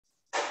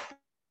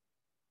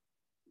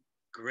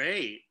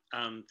Great.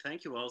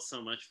 Thank you all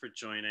so much for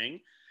joining.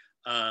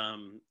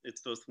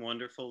 It's both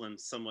wonderful and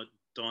somewhat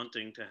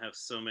daunting to have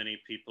so many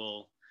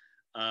people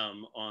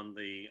on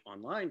the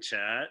online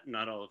chat,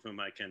 not all of whom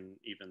I can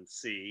even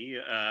see.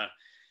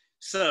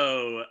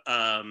 So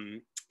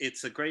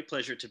it's a great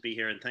pleasure to be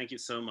here, and thank you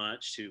so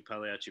much to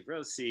Pagliacci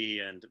Rossi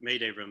and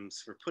MayDay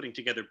Rooms for putting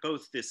together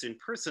both this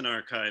in-person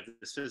archive,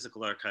 this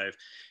physical archive,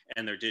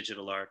 and their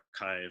digital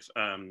archive,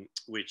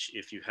 which,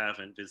 if you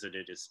haven't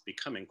visited, is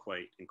becoming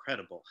quite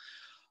incredible.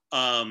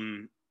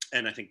 And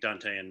I think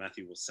Dante and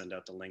Matthew will send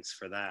out the links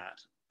for that.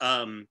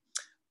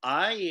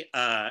 I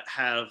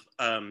have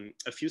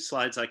a few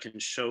slides I can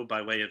show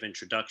by way of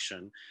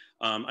introduction.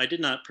 I did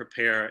not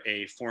prepare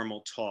a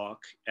formal talk,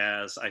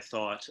 as I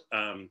thought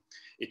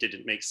it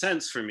didn't make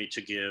sense for me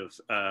to give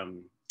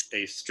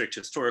a strict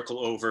historical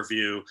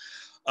overview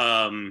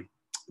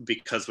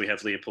because we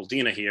have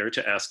Leopoldina here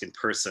to ask in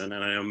person.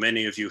 And I know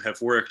many of you have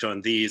worked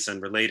on these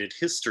and related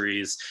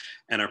histories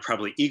and are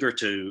probably eager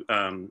to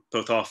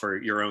both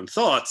offer your own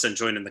thoughts and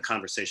join in the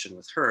conversation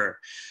with her.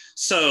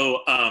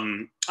 So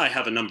I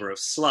have a number of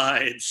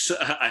slides.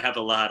 I have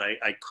a lot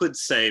I could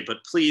say,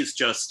 but please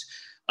just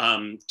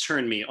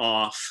turn me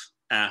off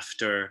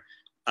after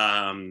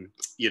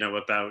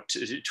about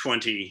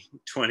 20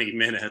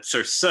 minutes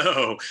or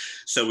so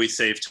we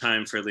save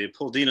time for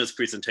Leopoldina's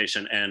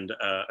presentation and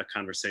a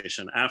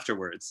conversation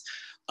afterwards.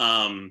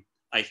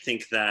 I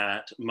think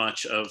that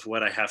much of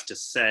what I have to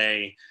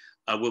say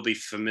will be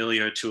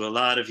familiar to a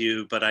lot of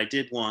you, but I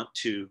did want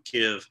to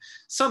give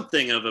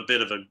something of a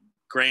bit of a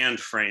grand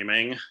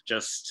framing,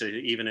 just to,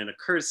 even in a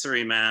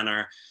cursory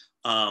manner,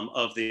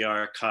 of the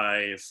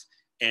archive,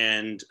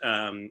 and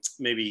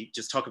maybe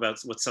just talk about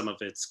what some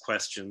of its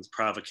questions,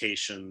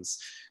 provocations,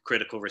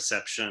 critical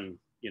reception,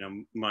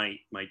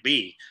 might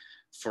be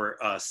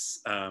for us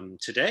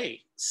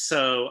today.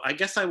 So I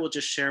guess I will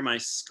just share my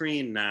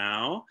screen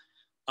now,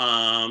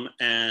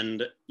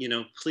 and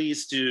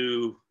please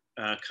do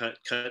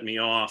cut me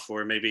off,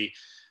 or maybe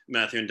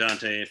Matthew and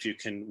Dante, if you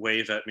can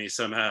wave at me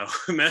somehow,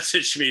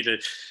 message me to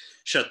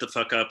shut the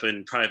fuck up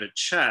in private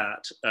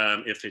chat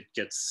if it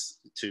gets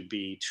to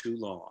be too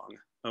long.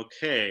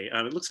 Okay,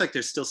 it looks like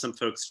there's still some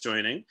folks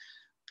joining,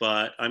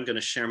 but I'm going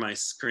to share my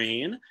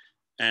screen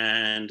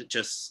and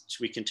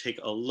we can take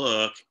a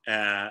look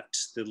at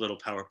the little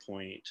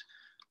PowerPoint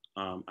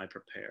I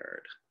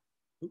prepared.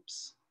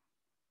 Oops.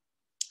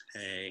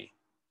 Hey.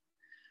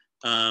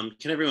 Can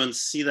everyone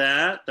see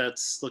that?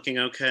 That's looking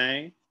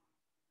okay?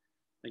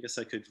 I guess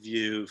I could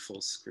view full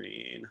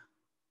screen.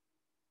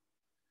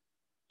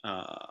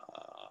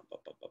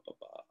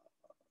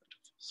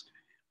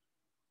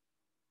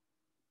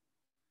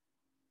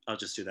 I'll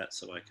just do that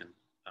so I can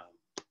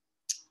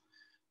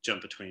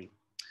jump between.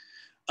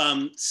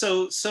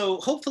 So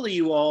hopefully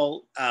you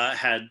all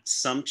had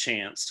some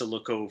chance to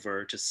look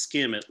over, to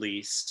skim at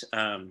least,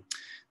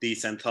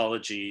 these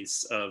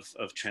anthologies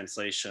of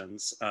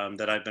translations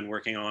that I've been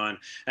working on,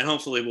 and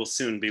hopefully will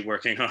soon be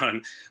working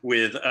on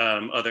with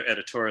other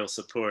editorial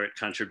support,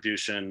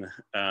 contribution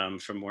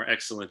from more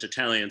excellent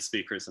Italian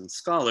speakers and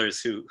scholars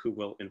who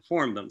will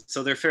inform them.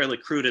 So they're fairly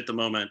crude at the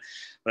moment,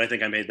 but I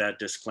think I made that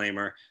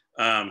disclaimer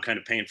kind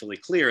of painfully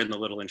clear in the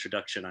little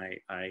introduction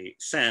I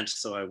sent,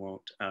 so I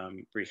won't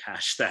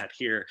rehash that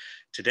here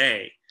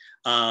today.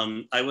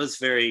 I was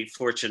very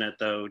fortunate,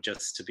 though,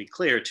 just to be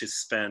clear, to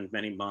spend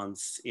many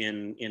months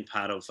in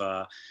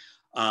Padova,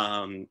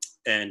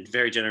 and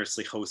very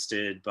generously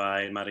hosted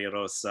by Maria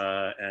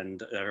Rosa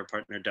and her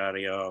partner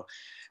Dario,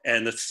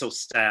 and the full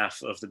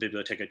staff of the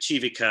Biblioteca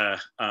Civica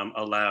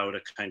allowed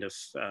a kind of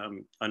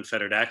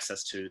unfettered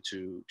access to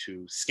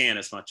scan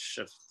as much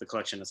of the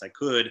collection as I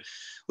could.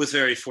 Was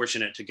very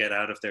fortunate to get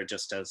out of there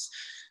just as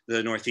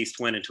the Northeast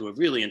went into a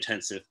really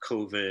intensive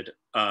COVID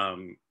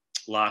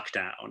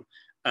lockdown.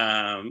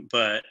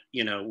 But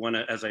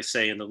as I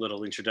say in the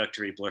little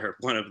introductory blurb,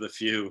 one of the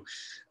few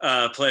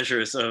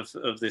pleasures of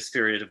this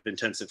period of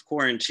intensive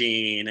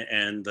quarantine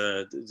and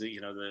the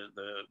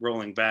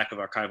rolling back of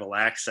archival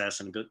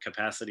access and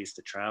capacities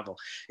to travel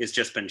has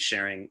just been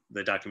sharing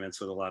the documents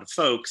with a lot of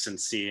folks and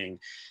seeing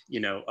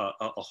a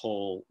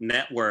whole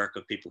network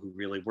of people who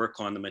really work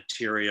on the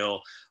material,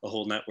 a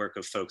whole network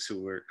of folks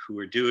who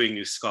are doing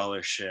new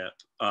scholarship,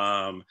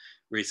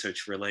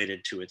 research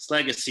related to its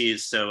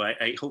legacies. So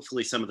I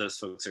hopefully some of those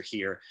folks are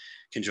here,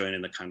 can join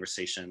in the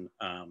conversation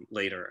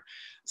later.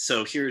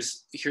 So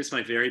here's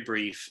my very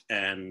brief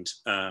and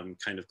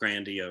kind of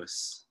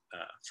grandiose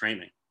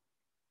framing.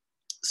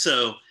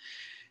 So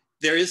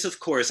there is, of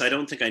course, I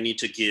don't think I need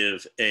to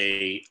give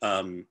a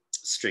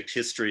strict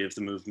history of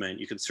the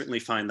movement. You can certainly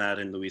find that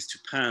in Louise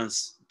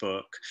Toupin's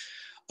book,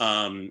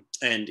 and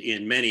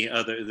in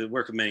the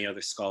work of many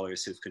other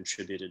scholars who've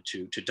contributed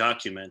to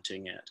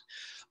documenting it.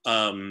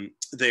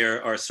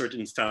 there are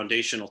certain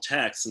foundational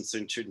texts and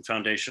certain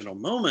foundational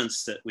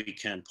moments that we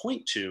can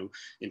point to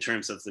in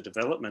terms of the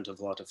development of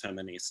Lotta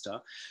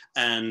Femminista.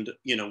 And,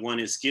 one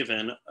is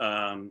given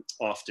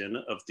often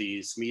of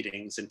these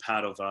meetings in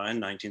Padova in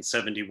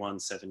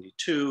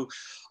 1971-72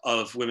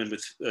 of women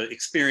with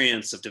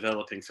experience of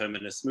developing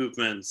feminist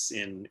movements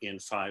in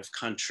 5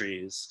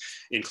 countries,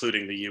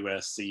 including the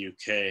US, the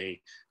UK,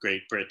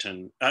 Great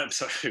Britain,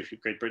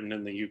 Great Britain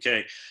and the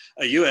UK,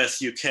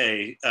 US,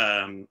 UK,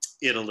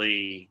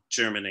 Italy,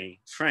 Germany,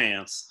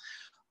 France,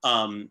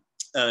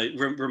 a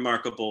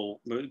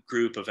remarkable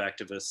group of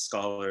activist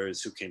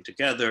scholars who came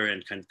together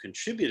and kind of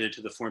contributed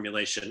to the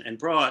formulation and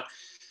brought,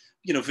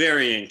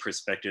 varying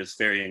perspectives,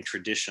 varying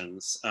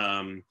traditions.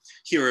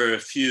 Here are a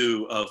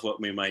few of what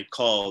we might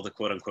call the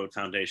quote unquote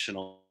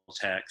foundational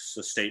texts: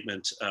 the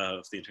statement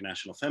of the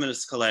International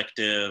Feminist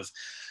Collective,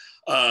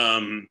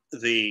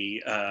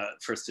 the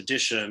first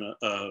edition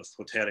of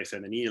Potere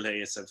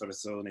Femminile e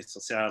Sovversione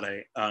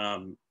Sociale,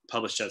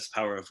 published as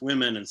Power of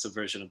Women and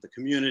Subversion of the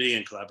Community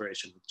in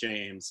collaboration with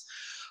James,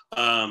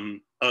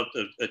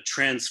 a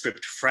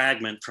transcript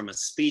fragment from a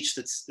speech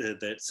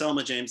that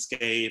Selma James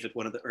gave at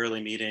one of the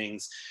early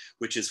meetings,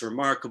 which is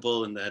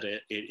remarkable in that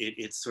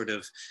it sort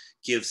of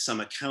gives some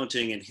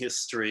accounting and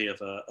history of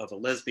a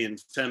lesbian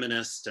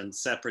feminist and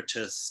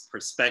separatist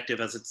perspective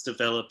as it's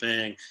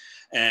developing,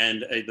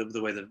 and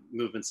the way the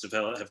movements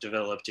have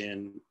developed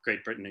in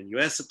Great Britain and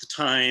US at the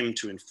time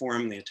to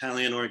inform the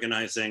Italian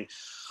organizing.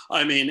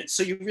 I mean,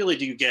 so you really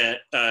do get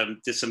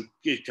this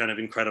kind of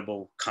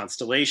incredible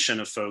constellation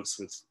of folks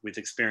with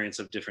experience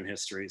of different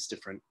histories,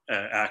 different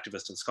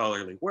activist and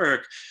scholarly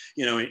work,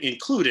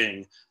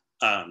 including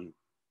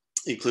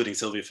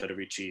Silvia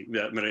Federici,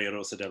 Maria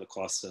Rosa della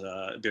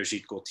Costa,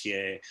 Brigitte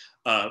Gauthier,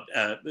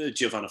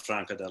 Giovanna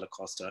Franca della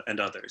Costa,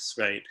 and others,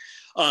 right?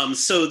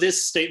 So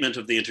this statement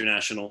of the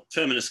International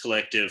Feminist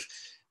Collective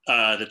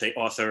that they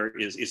author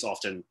is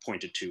often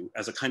pointed to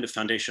as a kind of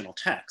foundational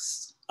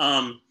text.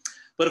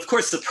 But of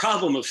course, the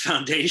problem of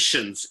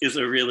foundations is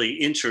a really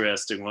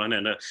interesting one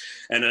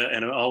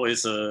and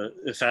always a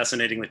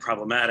fascinatingly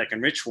problematic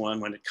and rich one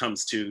when it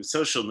comes to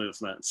social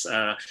movements.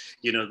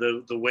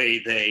 The way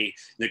they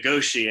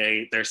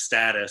negotiate their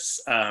status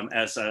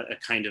as a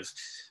kind of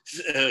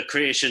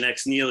creation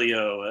ex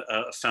nihilo,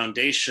 a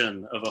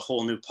foundation of a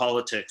whole new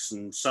politics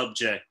and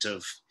subject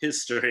of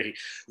history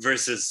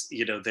versus,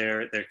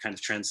 their kind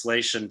of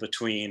translation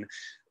between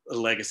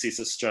legacies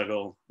of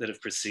struggle that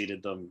have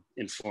preceded them,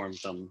 informed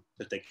them,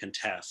 that they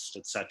contest,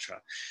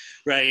 etc.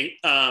 Right?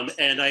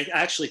 And I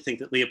actually think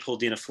that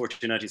Leopoldina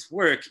Fortunati's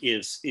work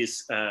is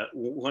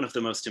one of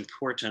the most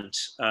important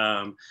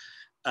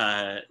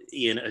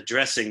in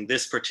addressing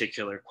this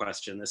particular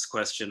question, this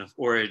question of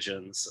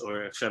origins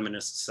or a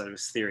feminist sort of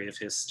theory of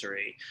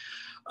history.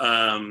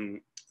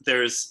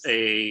 There's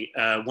a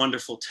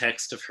wonderful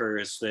text of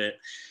hers that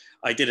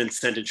I didn't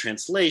send in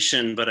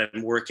translation, but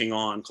I'm working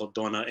on, called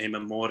Donna e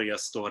Memoria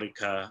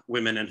Storica,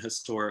 Women and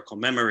Historical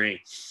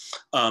Memory,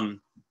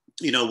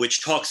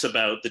 which talks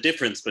about the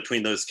difference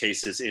between those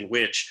cases in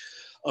which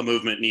a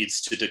movement needs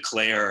to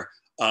declare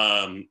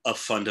a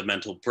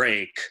fundamental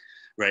break,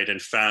 right,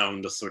 and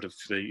found a sort of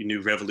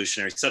new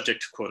revolutionary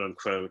subject, quote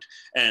unquote,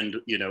 and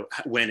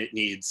when it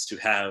needs to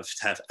have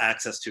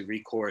access to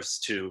recourse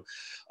to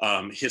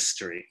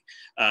history.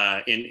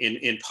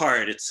 In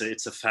part, it's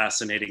a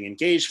fascinating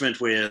engagement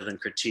with and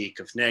critique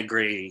of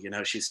Negri.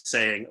 She's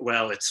saying,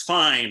 well, it's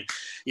fine,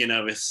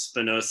 if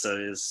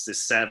Spinoza is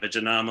this savage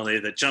anomaly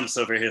that jumps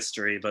over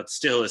history, but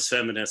still as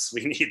feminists,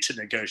 we need to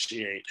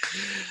negotiate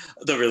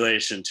the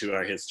relation to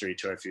our history,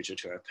 to our future,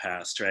 to our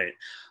past, right?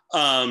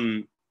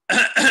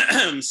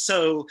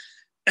 So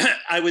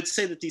I would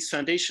say that these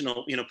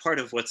foundational, part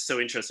of what's so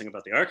interesting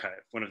about the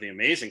archive, one of the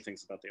amazing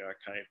things about the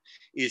archive,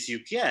 is you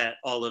get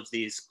all of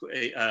these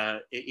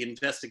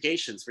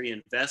investigations,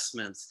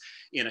 reinvestments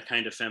in a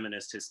kind of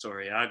feminist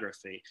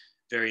historiography,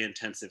 very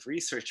intensive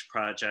research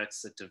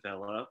projects that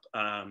develop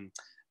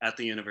at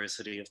the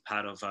University of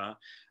Padova.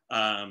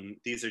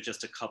 These are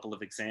just a couple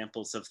of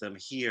examples of them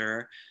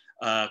here.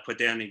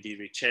 Quaderni di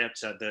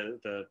ricerca,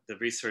 the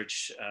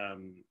research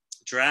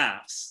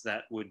drafts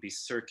that would be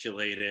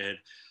circulated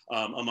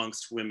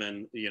amongst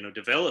women,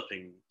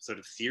 developing sort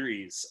of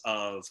theories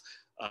of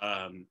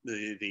how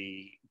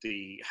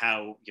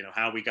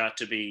we got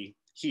to be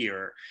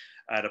here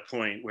at a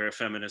point where a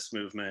feminist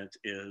movement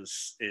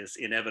is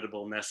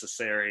inevitable,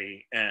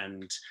 necessary,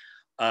 and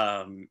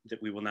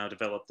that we will now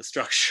develop the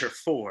structure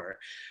for.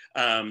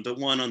 The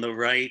one on the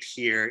right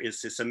here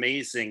is this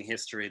amazing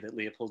history that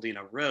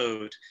Leopoldina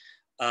wrote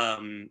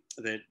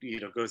that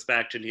goes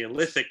back to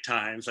Neolithic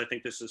times. I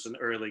think this is an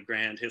early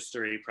grand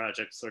history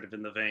project, sort of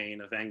in the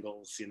vein of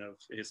Engels,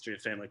 history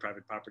of family,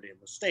 private property, and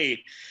the state.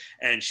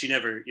 And she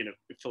never,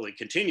 fully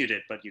continued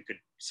it, but you could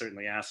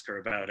certainly ask her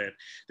about it.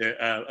 There,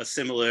 a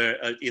similar,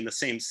 in the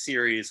same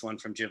series, one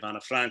from Giovanna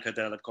Franca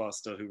della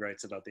Costa, who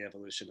writes about the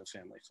evolution of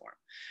family form,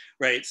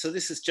 right? So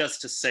this is just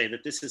to say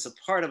that this is a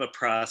part of a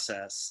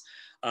process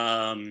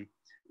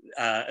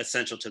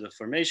essential to the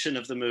formation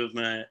of the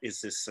movement,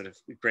 is this sort of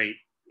great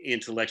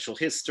intellectual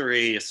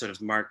history, a sort of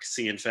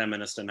Marxian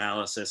feminist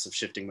analysis of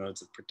shifting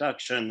modes of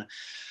production.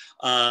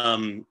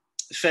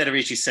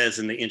 Federici says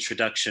in the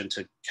introduction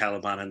to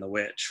Caliban and the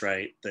Witch,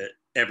 right, that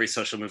every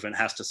social movement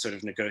has to sort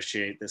of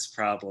negotiate this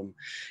problem,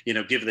 you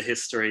know, give the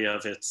history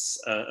of its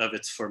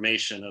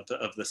formation,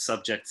 of the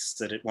subjects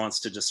that it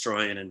wants to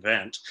destroy and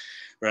invent,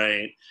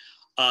 right?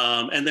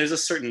 And there's a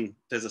certain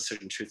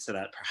truth to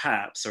that,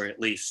 perhaps, or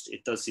at least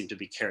it does seem to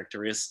be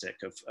characteristic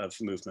of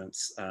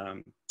movements,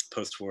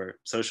 post-war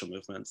social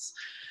movements,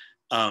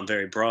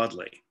 very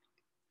broadly.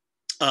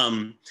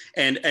 And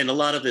a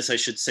lot of this, I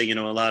should say, you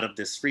know, a lot of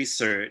this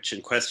research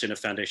and question of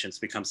foundations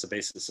becomes the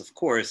basis, of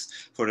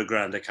course, for the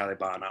Grande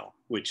Calibano,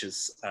 which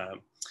is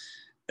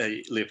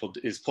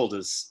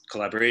Leopoldina's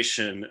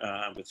collaboration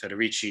with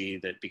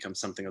Federici that becomes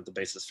something of the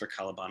basis for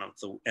Calibano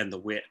and the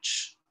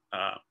Witch,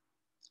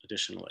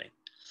 additionally.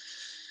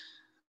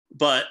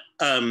 But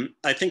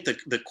I think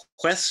the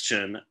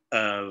question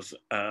of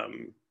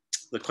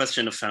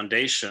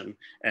foundation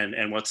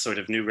and what sort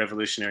of new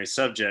revolutionary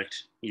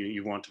subject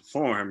you want to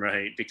form,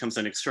 right, becomes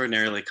an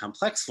extraordinarily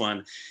complex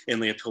one in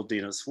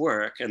Leopoldina's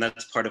work. And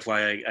that's part of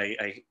why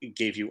I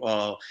gave you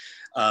all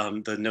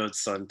the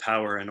notes on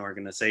power and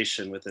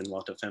organization within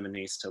Lotta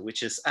Femminista,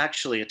 which is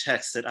actually a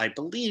text that I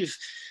believe,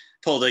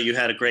 Polda, you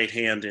had a great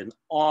hand in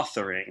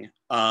authoring.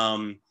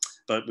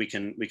 But we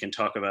can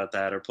talk about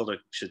that, or Polda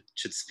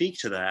should speak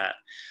to that.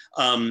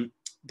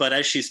 But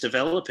as she's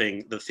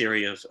developing the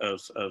theory of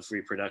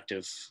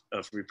reproductive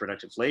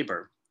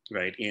labor,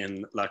 right,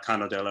 in La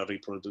Cana della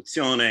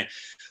Riproduzione,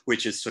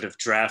 which is sort of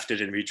drafted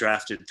and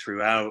redrafted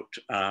throughout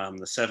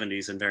the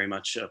 70s and very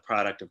much a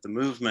product of the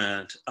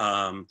movement,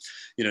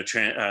 you know,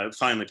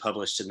 finally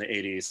published in the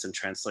 80s and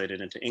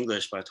translated into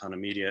English by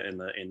Autonomedia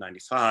in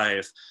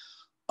 95,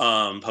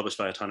 published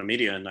by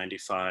Autonomedia in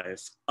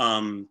 95.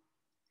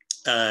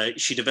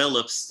 She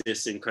develops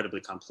this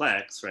incredibly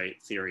complex, right,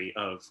 theory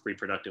of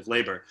reproductive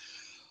labor,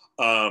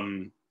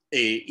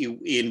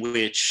 in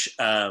which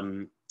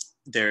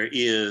there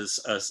is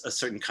a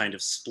certain kind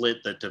of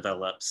split that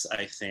develops,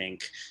 I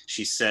think.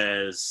 She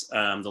says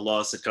the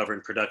laws that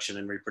govern production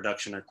and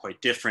reproduction are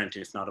quite different,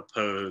 if not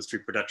opposed.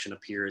 Reproduction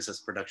appears as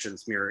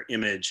production's mirror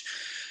image.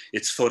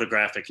 It's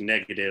photographic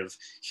negative.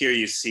 Here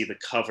you see the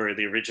cover,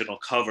 the original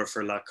cover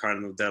for La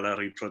Cana della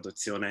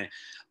Riproduzione,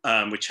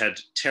 which had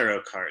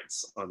tarot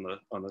cards on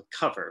the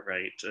cover,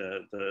 right?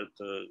 The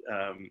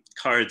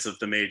cards of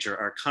the major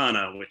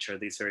arcana, which are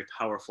these very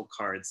powerful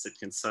cards that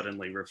can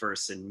suddenly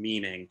reverse in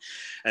meaning.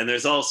 And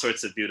there's all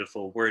sorts of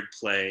beautiful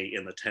wordplay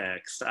in the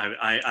text.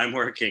 I'm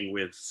working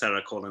with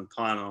Sarah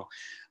Colantano,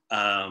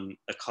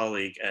 a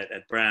colleague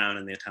at Brown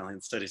in the Italian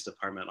Studies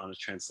Department, on a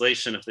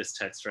translation of this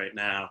text right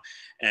now.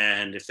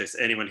 And if there's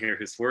anyone here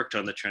who's worked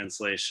on the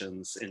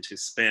translations into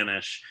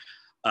Spanish,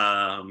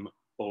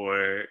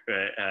 or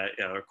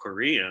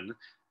Korean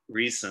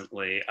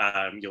recently,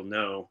 you'll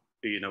know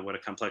what a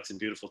complex and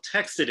beautiful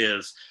text it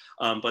is,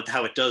 but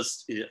how it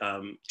does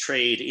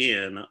trade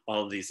in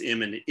all these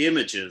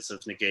images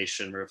of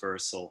negation,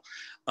 reversal,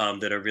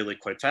 that are really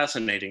quite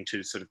fascinating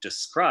to sort of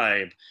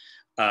describe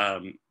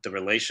the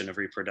relation of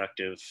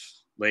reproductive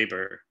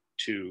labor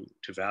to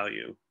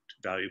value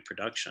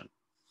production.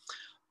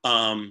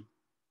 I'm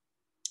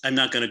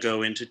not going to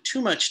go into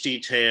too much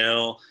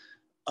detail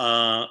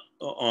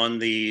on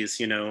these.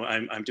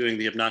 I'm doing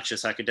the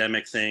obnoxious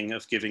academic thing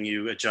of giving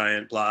you a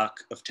giant block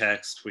of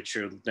text, which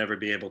you'll never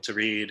be able to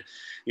read,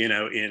 in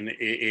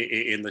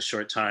the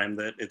short time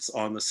that it's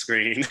on the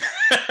screen.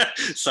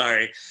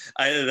 Sorry,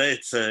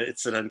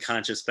 it's an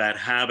unconscious bad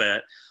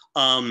habit.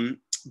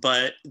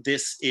 But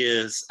this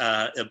is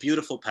a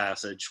beautiful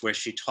passage where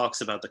she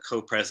talks about the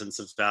co-presence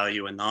of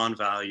value and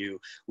non-value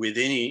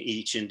within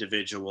each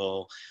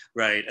individual,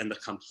 right? And the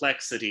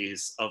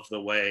complexities of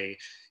the way,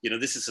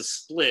 this is a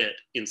split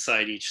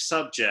inside each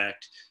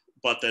subject,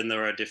 but then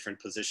there are different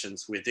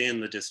positions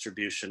within the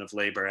distribution of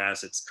labor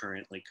as it's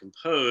currently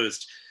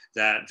composed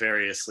that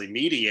variously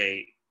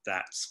mediate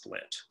that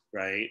split,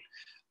 right?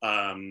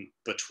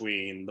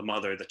 Between the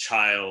mother, the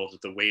child,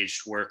 the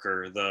waged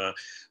worker, the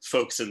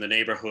folks in the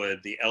neighborhood,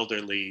 the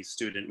elderly,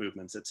 student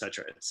movements, et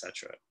cetera,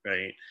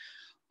 right?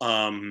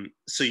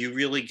 So you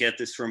really get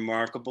this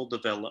remarkable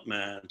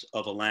development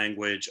of a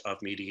language of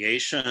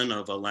mediation,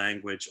 of a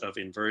language of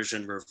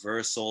inversion,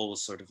 reversal,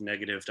 sort of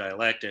negative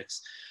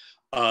dialectics,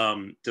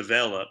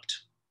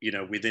 developed,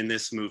 within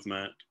this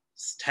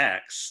movement's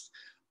text.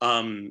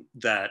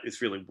 That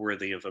is really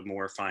worthy of a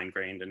more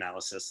fine-grained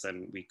analysis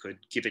than we could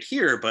give it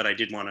here, but I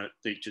did want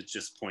to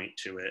just point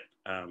to it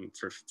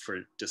for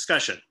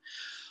discussion.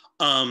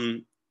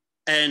 And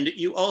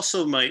you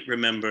also might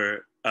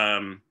remember,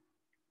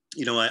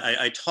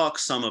 I talk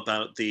some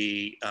about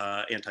the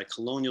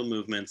anti-colonial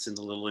movements in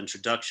the little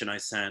introduction I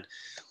sent,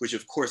 which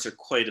of course are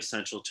quite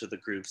essential to the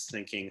group's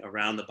thinking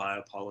around the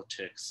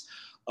biopolitics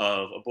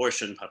of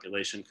abortion,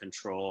 population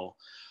control.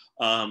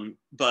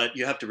 But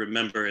you have to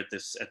remember at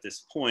this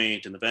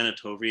point in the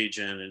Veneto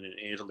region and in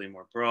Italy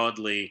more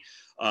broadly,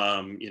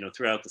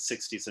 throughout the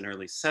 60s and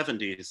early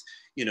 70s,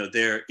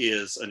 there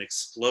is an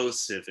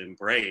explosive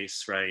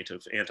embrace, right,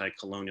 of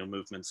anti-colonial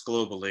movements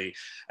globally,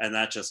 and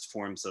that just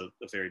forms a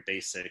very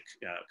basic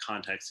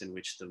context in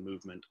which the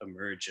movement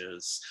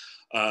emerges.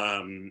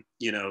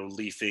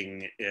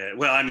 Leafing.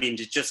 Well, I mean,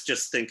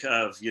 just think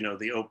of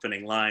the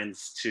opening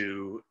lines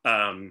to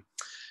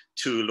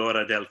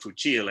L'ora del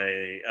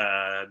fucile,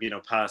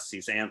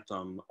 Passi's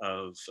anthem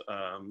of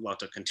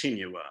Lotta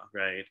Continua,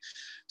 right?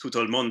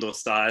 Tutto il mondo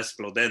sta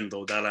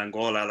esplodendo,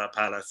 dall'Angola alla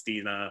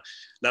Palestina,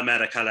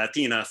 l'America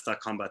Latina sta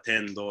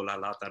combattendo,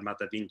 la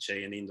Armata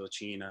vince in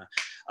Indochina.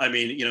 I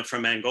mean,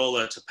 from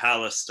Angola to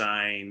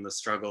Palestine, the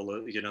struggle,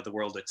 the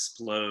world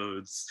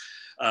explodes,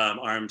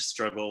 armed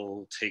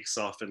struggle takes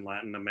off in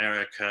Latin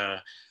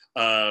America.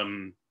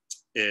 And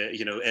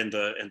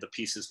the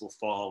pieces will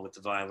fall with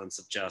the violence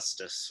of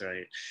justice,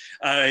 right?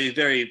 A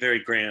very,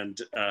 very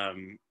grand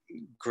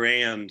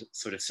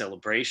sort of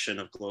celebration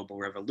of global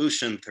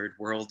revolution, third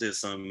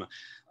worldism.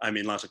 I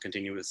mean, Lotta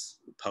Continua is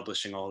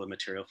publishing all the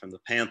material from the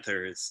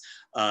Panthers.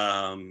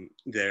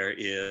 There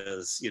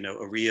is,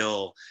 a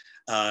real,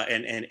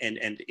 and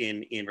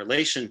in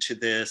relation to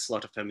this,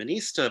 Lotta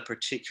Femminista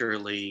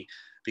particularly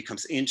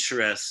becomes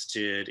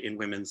interested in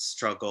women's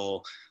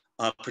struggle,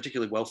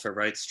 particularly welfare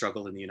rights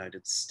struggle in the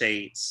United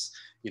States.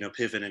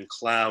 Piven and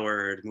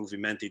Cloward,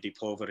 Movimenti di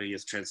Poveri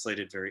is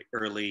translated very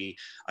early.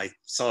 I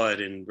saw it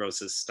in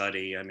Rosa's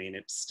study. I mean,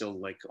 it's still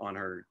like on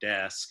her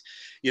desk.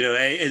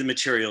 And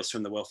materials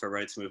from the welfare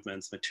rights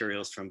movements,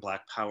 materials from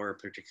Black Power,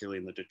 particularly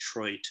in the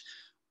Detroit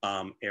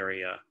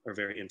area, are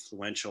very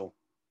influential.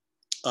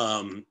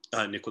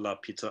 Nicola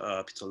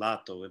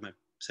Pizzolato, am I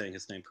saying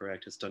his name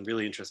correct, has done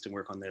really interesting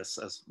work on this,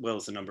 as well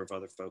as a number of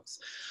other folks.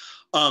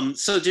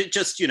 So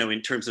just,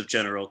 in terms of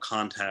general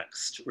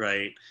context,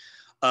 right?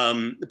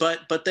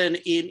 But then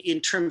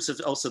in terms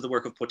of also the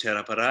work of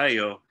Potera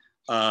Parayo,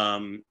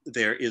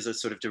 there is a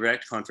sort of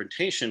direct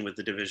confrontation with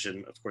the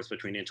division, of course,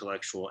 between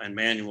intellectual and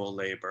manual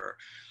labor,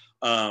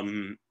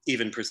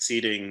 even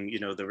preceding,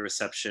 the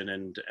reception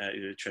and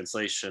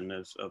translation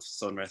of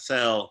Son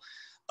Marcel.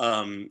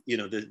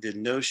 The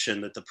notion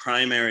that the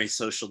primary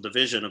social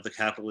division of the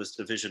capitalist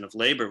division of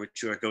labor,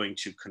 which you are going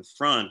to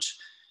confront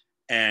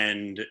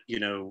and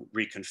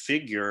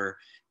reconfigure,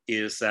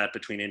 is that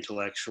between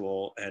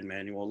intellectual and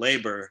manual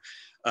labor.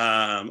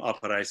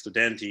 Operai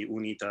studenti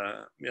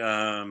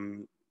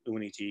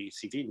uniti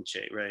si vince,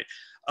 right?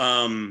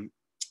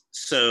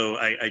 So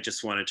I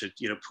just wanted to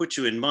put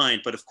you in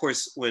mind. But of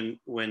course, when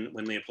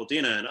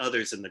Leopoldina and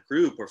others in the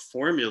group were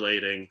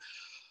formulating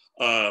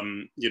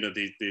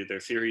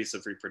their theories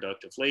of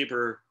reproductive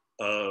labor,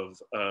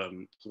 of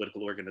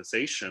political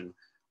organization,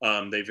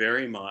 they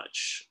very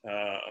much,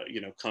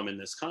 come in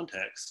this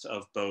context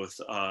of both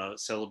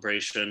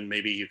celebration,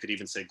 maybe you could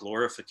even say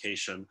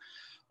glorification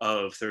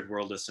of third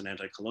worldist and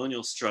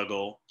anti-colonial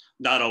struggle.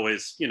 Not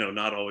always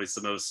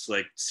the most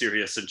like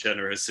serious and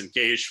generous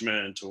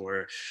engagement,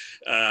 or,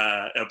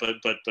 but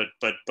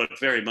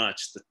very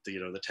much that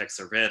the texts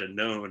are read and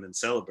known and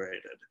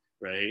celebrated,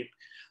 right?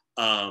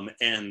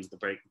 And the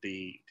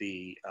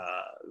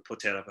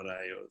Potera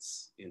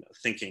Parayo's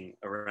thinking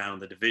around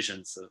the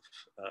divisions of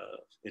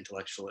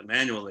intellectual and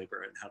manual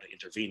labor and how to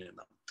intervene in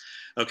them.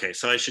 Okay,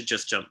 so I should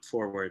just jump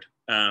forward,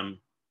 and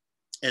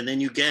then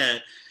you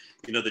get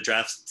the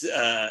drafts.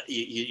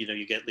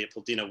 You get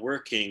Leopoldina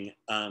working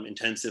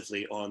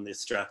intensively on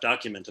this draft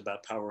document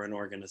about power and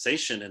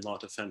organization in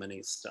Lotta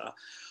Femminista.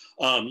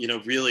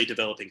 Really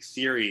developing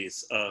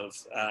theories of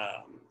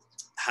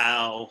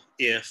how,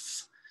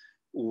 if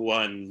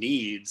one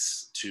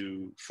needs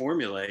to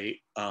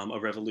formulate a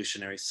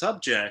revolutionary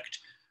subject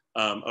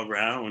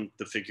around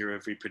the figure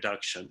of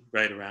reproduction,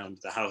 right, around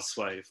the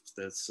housewife,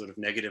 the sort of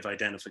negative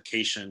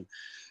identification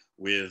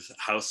with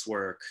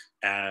housework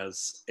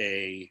as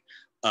a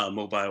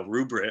mobile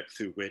rubric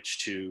through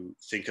which to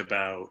think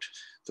about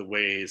the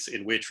ways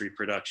in which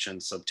reproduction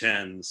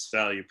subtends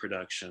value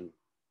production,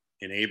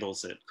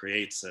 enables it,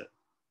 creates it,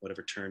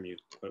 whatever term you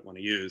might want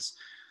to use.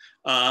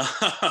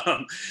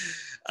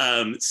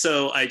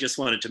 So I just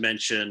wanted to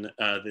mention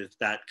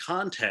that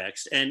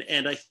context,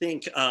 and I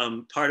think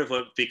part of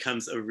what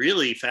becomes a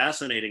really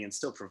fascinating and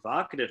still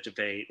provocative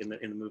debate in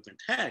the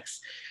movement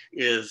text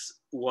is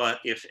what,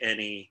 if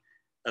any,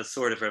 a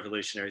sort of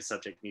revolutionary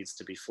subject needs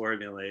to be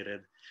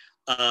formulated.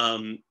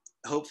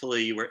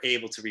 Hopefully you were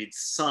able to read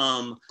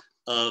some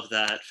of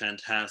that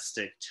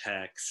fantastic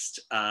text,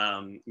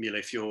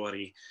 Mille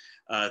Fiori,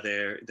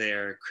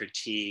 their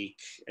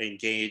critique,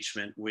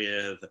 engagement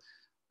with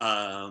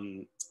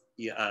the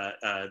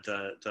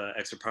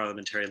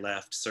extra-parliamentary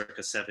left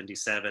circa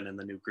 77 and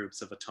the new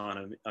groups of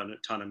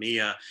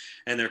autonomia,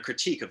 and their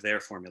critique of their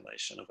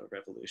formulation of a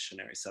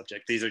revolutionary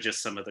subject. These are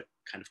just some of the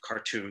kind of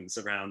cartoons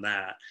around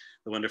that.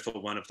 The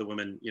wonderful one of the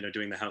woman,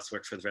 doing the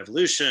housework for the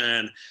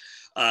revolution.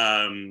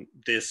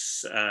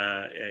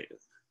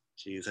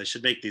 Geez, I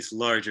should make these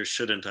larger,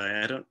 shouldn't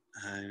I?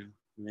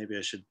 Maybe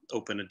I should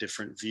open a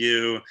different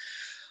view.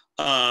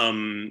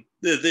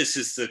 This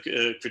is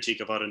the critique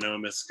of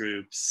autonomous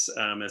groups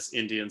as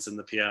Indians in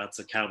the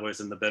piazza, cowboys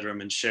in the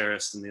bedroom, and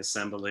sheriffs in the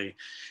assembly.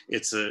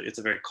 It's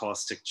a very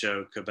caustic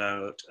joke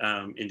about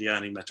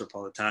Indiani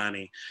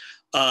Metropolitani.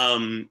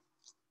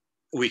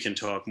 We can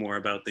talk more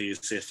about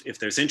these if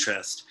there's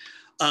interest.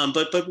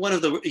 But one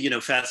of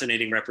the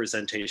fascinating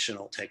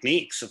representational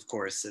techniques, of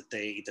course, that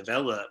they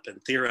develop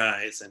and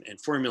theorize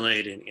and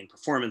formulate in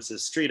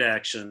performances, street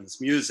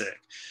actions, music,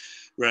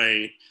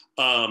 right,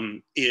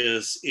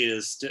 is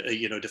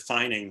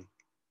defining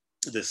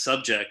the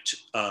subject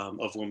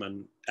of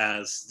woman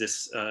as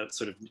this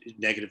sort of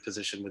negative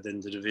position within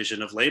the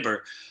division of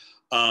labor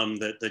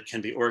that can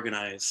be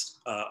organized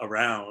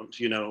around.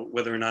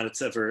 Whether or not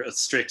it's ever a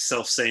strict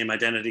self-same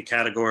identity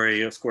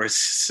category, of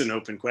course, is an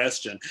open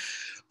question.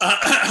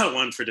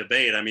 One for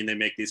debate. I mean, they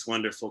make these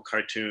wonderful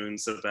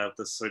cartoons about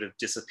the sort of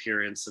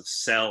disappearance of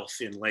self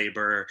in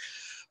labor,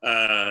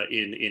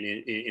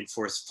 in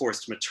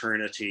forced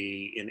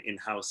maternity, in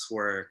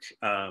housework,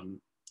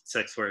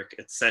 sex work,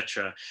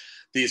 etc.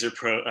 These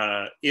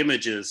are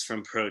images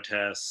from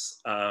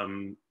protests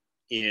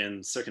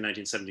in circa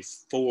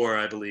 1974,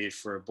 I believe,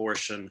 for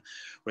abortion,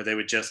 where they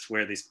would just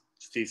wear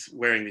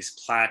wearing these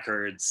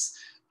placards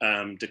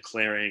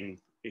declaring,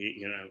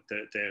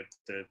 the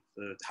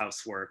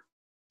housework,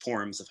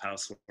 forms of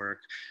housework,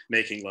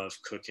 making love,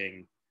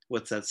 cooking.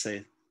 What's that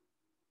say?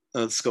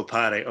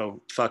 Scopare. Oh,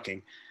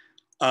 fucking.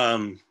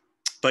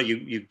 But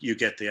you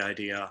get the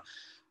idea.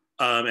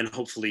 And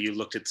hopefully you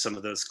looked at some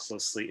of those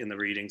closely in the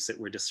readings that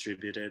were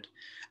distributed.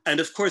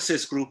 And of course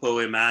there's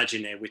Gruppo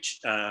Immagine,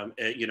 which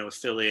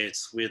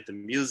affiliates with the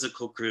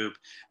musical group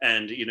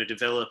and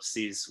develops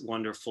these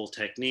wonderful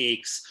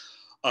techniques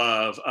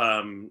of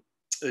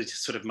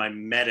sort of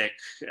mimetic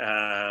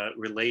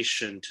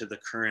relation to the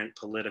current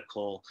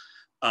political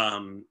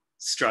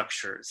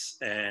structures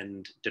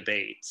and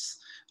debates.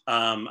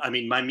 I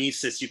mean,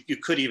 mimesis, you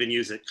could even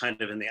use it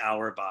kind of in the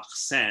Auerbach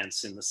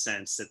sense, in the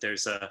sense that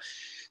there's a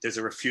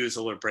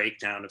refusal or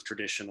breakdown of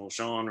traditional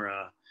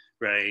genre,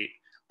 right?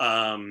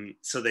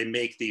 So they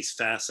make these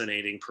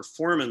fascinating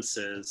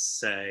performances,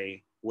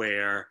 say,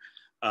 where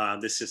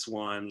this is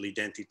one,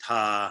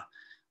 L'Identità,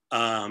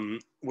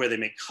 where they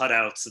make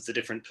cutouts of the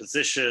different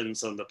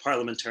positions on the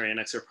parliamentary and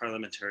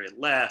extra-parliamentary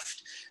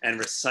left and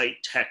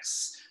recite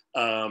texts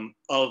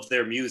of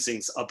their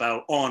musings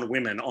on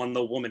women, on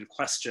the woman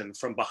question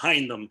from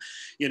behind them,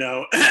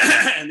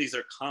 and these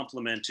are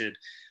complemented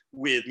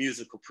with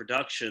musical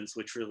productions,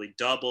 which really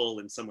double,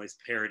 in some ways,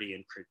 parody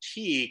and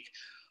critique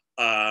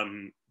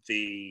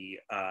the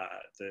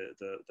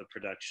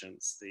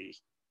productions, the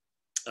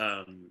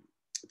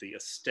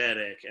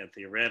aesthetic and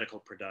theoretical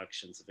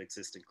productions of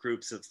existing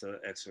groups of the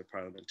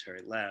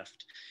extra-parliamentary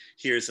left.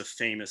 Here's a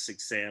famous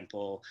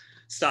example: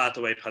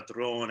 Statue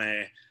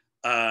Padrone.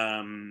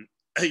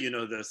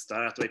 The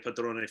Statue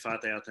Padrone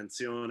Fate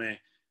Attenzione,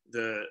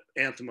 the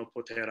anthem of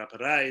Potere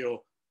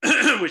Operaio,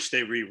 which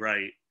they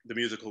rewrite, the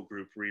musical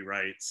group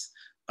rewrites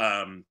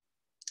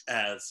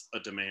as a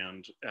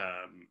demand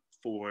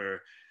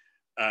for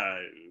a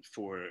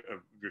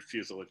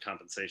refusal and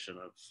compensation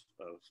of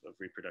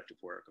reproductive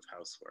work, of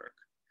housework.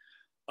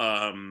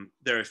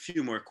 There are a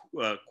few more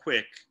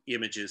quick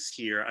images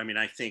here. I mean,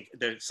 I think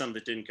there's some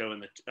that didn't go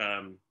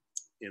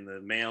in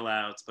the mail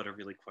outs, but are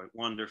really quite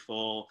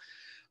wonderful.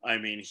 I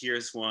mean,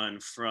 here's one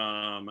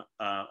from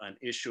an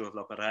issue of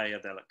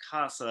L'Operaia della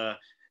Casa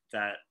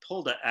that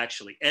Polda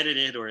actually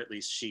edited, or at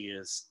least she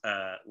is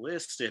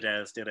listed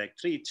as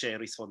direttrice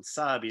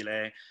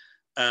responsabile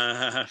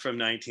from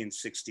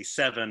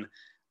 1967.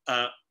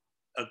 A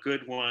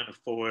good one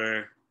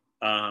for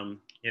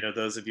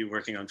those of you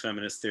working on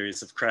feminist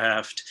theories of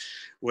craft,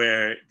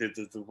 where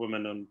the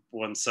woman on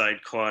one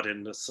side caught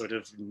in the sort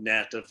of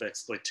net of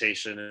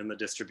exploitation and the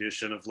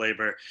distribution of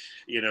labor,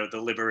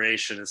 the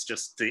liberation is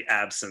just the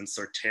absence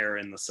or tear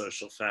in the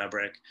social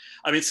fabric.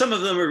 I mean, some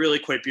of them are really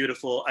quite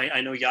beautiful. I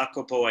know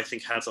Jacopo, I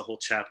think, has a whole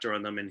chapter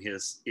on them in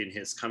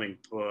his coming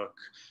book,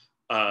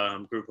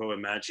 Gruppo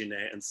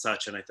Immagine and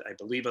such, and I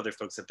believe other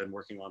folks have been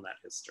working on that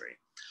history.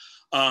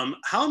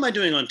 How am I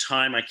doing on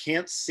time? I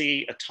can't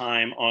see a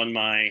time on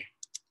my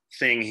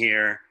thing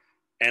here,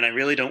 and I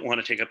really don't want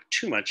to take up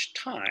too much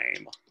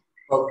time.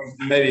 Well,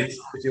 maybe if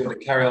you want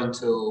to carry on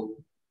till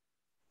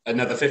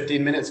another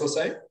 15 minutes or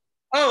so.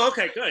 Oh,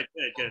 okay, good.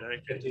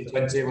 15,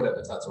 20,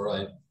 whatever, if that's all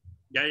right.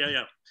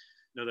 Yeah.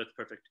 No, that's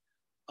perfect.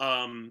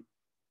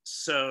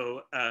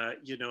 So, I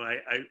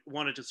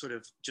wanted to sort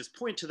of just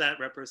point to that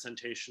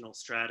representational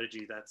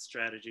strategy, that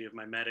strategy of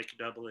mimetic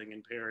doubling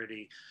and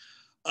parody,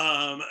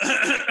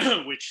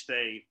 which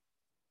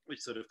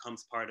sort of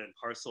comes part and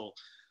parcel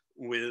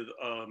with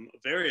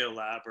very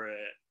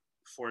elaborate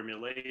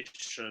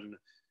formulation,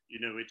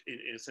 in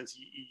a sense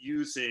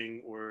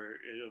using, or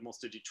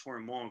almost a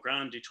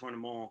grand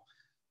détournement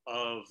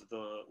of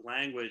the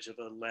language of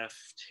a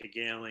left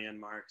Hegelian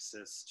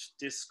Marxist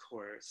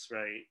discourse,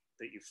 right,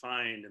 that you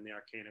find in the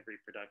Arcane of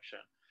Reproduction.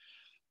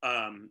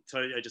 So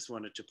I just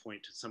wanted to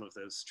point to some of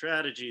those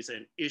strategies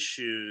and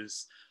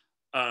issues.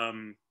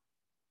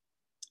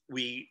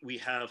 we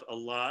have a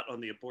lot on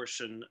the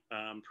abortion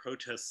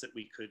protests that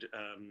we could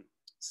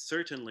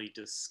certainly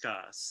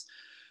discuss.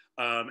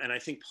 And I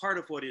think part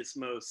of what is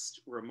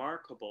most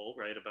remarkable,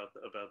 right,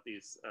 about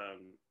these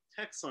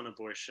texts on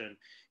abortion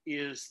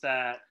is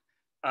that,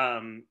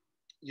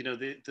 you know,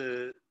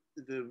 the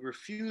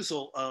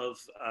refusal of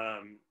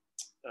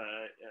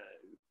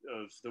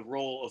the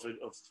role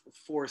of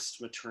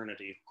forced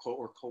maternity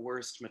or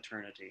coerced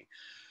maternity,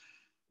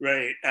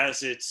 right,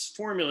 as it's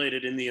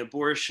formulated in the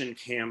abortion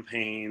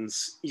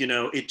campaigns, you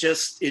know,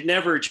 it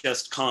never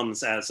just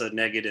comes as a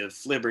negative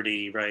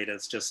liberty, right,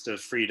 as just a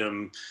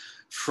freedom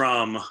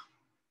from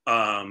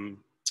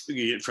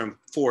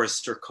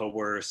forced or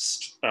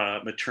coerced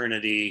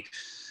maternity.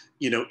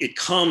 You know, it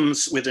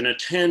comes with an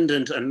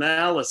attendant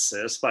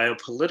analysis,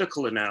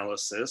 biopolitical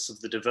analysis of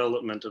the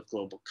development of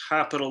global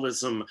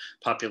capitalism,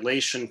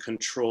 population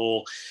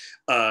control,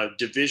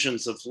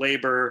 divisions of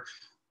labor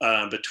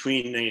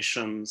between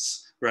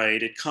nations,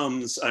 right? It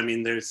comes, I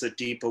mean, there's a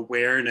deep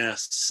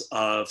awareness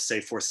of, say,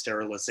 forced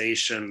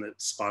sterilization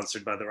that's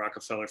sponsored by the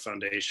Rockefeller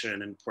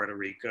Foundation in Puerto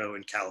Rico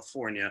and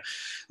California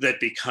that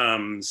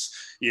becomes,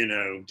 you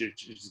know,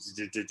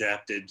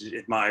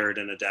 admired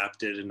and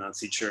adapted in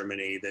Nazi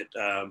Germany,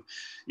 that,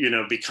 you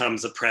know,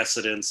 becomes a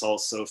precedence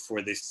also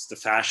for the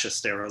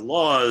fascist era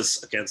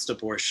laws against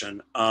abortion,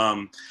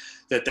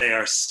 that they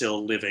are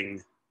still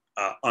living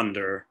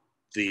under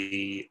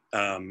the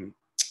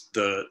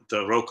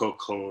Rocco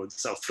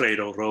codes,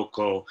 Alfredo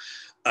Rocco,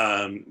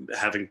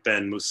 having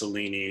been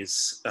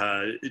Mussolini's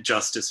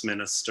justice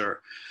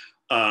minister,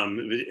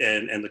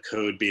 and the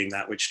code being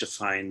that which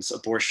defines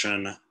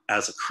abortion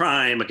as a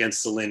crime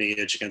against the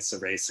lineage, against the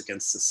race,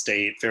 against the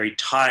state, very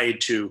tied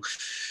to,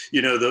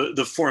 you know,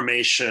 the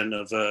formation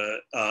of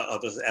an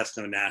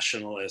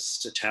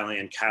ethno-nationalist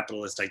Italian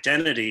capitalist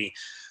identity,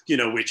 you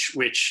know,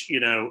 which you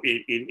know,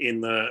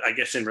 in the, I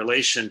guess, in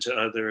relation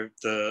to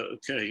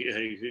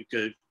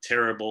the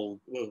terrible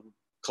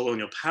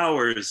colonial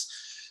powers,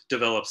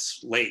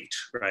 develops late,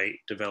 right?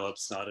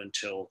 Develops not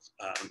until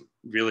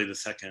really the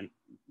second.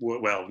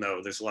 Well,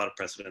 no, there's a lot of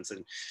precedents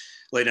in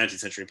late 19th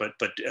century, but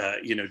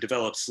you know,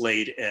 develops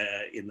late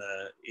in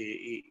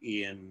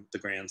the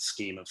grand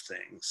scheme of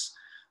things.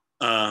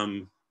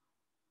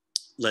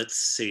 Let's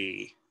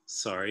see.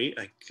 Sorry,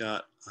 I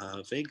got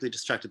vaguely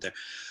distracted there.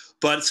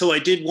 But so I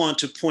did want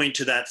to point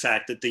to that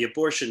fact that the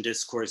abortion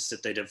discourse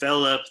that they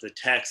develop, the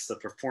texts, the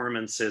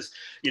performances,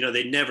 you know,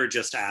 they never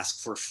just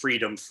ask for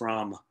freedom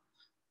from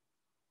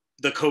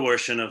the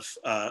coercion of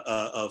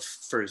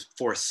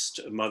forced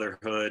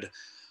motherhood.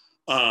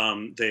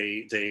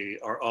 They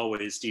are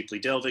always deeply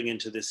delving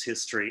into this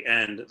history,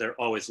 and they're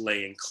always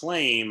laying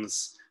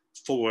claims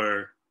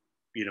for,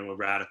 you know, a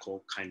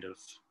radical kind of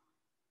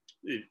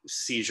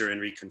seizure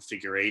and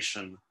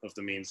reconfiguration of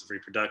the means of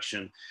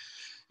reproduction,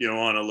 you know,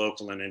 on a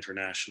local and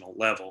international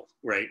level,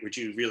 right? Which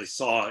you really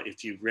saw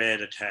if you read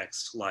a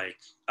text like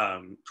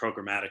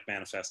Programmatic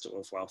Manifesto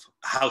of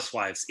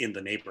Housewives in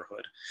the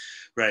Neighborhood,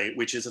 right?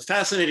 Which is a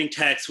fascinating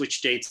text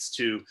which dates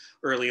to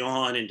early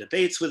on in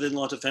debates within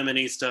Lotta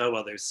Femminista,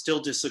 while there's still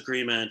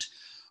disagreement,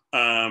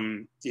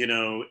 you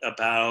know,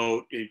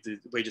 about the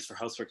wages for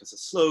housework as a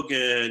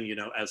slogan, you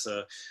know, as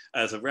a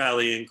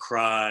rallying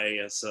cry,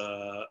 as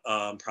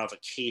a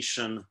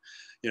provocation,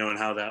 you know, and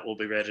how that will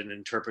be read and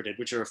interpreted,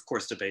 which are, of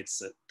course, debates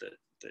that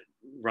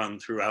run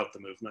throughout the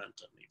movement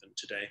and even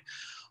today.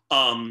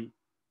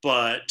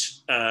 But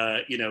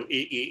you know,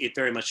 it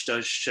very much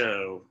does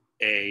show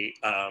a,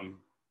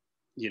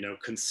 you know,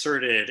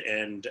 concerted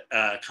and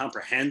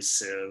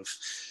comprehensive,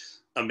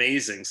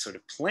 amazing sort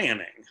of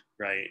planning,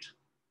 right,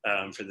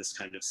 for this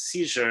kind of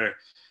seizure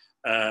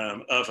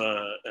of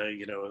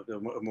you know, a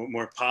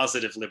more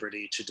positive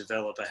liberty to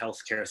develop a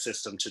healthcare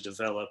system, to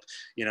develop,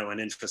 you know, an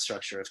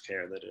infrastructure of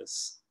care that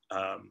is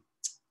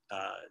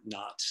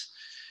not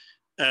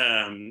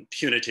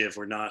punitive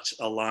or not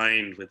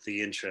aligned with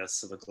the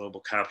interests of a global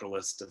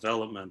capitalist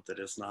development, that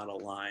is not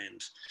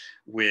aligned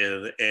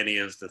with any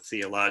of the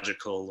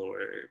theological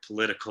or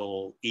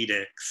political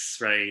edicts,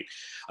 right?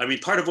 I mean,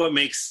 part of what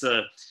makes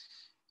the,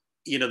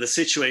 you know, the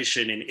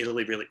situation in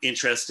Italy really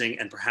interesting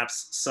and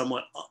perhaps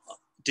somewhat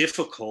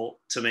difficult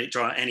to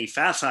draw any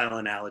facile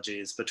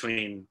analogies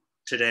between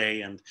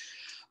today and,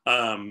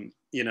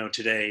 you know,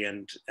 today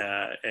and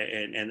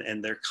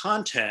their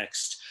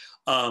context,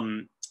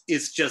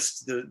 is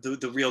just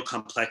the real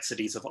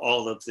complexities of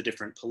all of the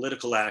different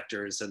political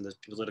actors and the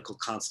political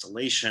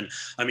constellation.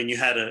 I mean, you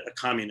had a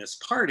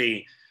communist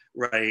party,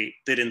 right,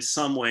 that in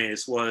some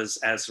ways was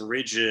as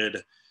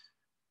rigid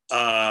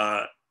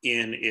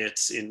in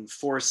its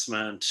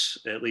enforcement,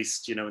 at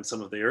least, you know, in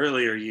some of the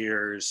earlier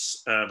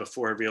years,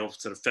 before a real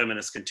sort of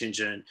feminist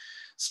contingent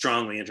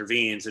strongly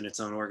intervenes in its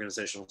own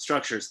organizational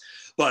structures,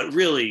 but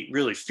really,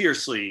 really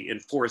fiercely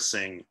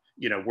enforcing,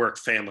 work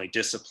family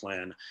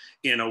discipline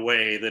in a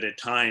way that at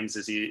times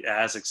is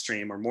as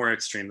extreme or more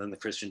extreme than the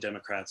Christian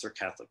Democrats or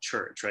Catholic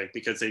Church, right?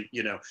 Because they,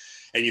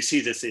 and you see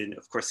this in,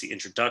 of course, the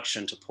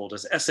introduction to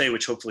Polda's essay,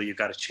 which hopefully you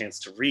got a chance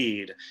to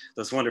read,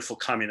 those wonderful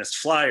communist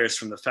flyers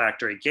from the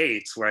factory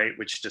gates, right?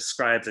 Which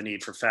describe the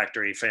need for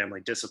factory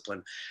family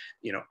discipline,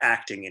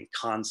 acting in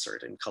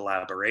concert and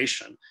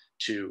collaboration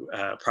to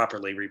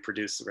properly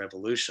reproduce the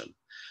revolution.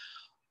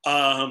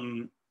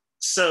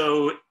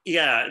 So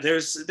yeah,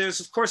 there's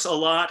of course a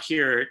lot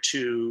here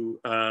to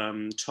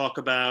talk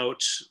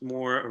about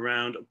more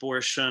around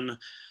abortion.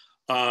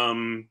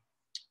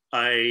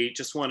 I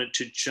just wanted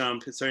to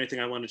jump. Is there anything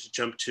I wanted to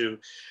jump to?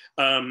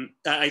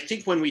 I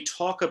think when we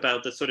talk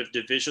about the sort of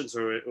divisions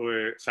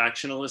or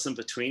factionalism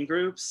between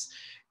groups,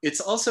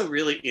 it's also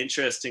really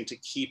interesting to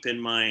keep in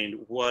mind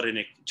what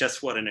an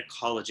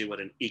ecology,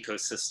 what an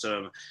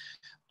ecosystem.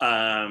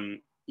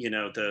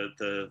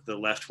 The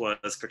left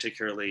was,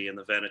 particularly in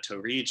the Veneto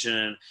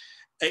region.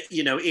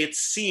 It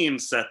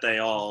seems that they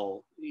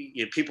all,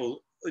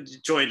 people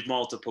joined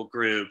multiple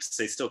groups.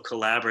 They still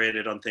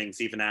collaborated on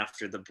things even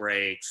after the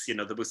breaks. The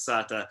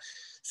Busata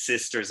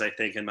sisters, I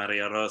think, and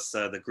Maria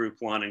Rosa, the group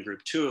 1 and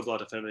group 2 of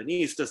Lotta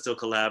Femminista still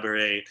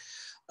collaborate.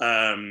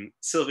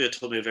 Silvia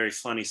told me a very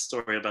funny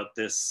story about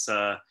this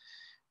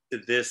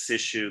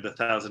issue, The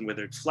Thousand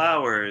Withered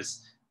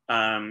Flowers.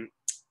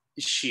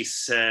 She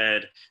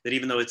said that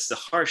even though it's the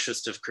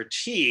harshest of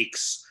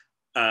critiques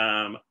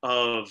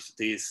of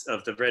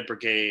the Red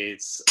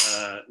Brigades,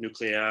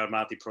 Nuclear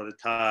Armati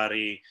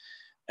Proletari,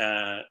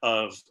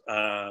 of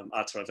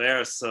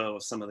Attraverso,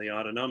 of some of the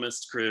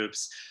autonomist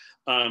groups,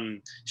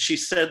 she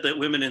said that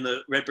women in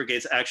the Red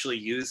Brigades actually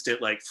used it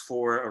like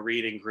for a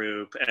reading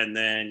group and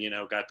then,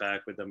 got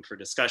back with them for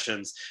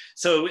discussions.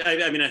 So,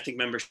 I think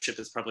membership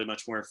is probably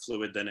much more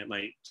fluid than it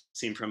might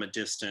seem from a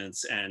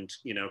distance, and,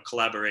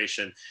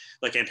 collaboration,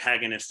 like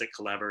antagonistic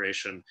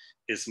collaboration,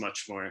 is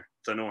much more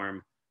the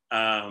norm.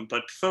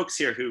 But folks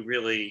here who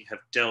really have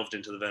delved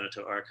into the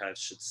Veneto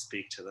archives should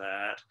speak to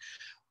that.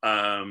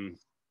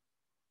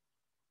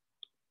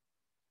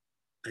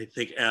 I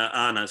think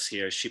Anna's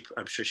here.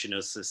 I'm sure she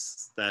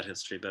knows that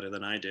history better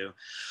than I do.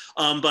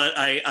 But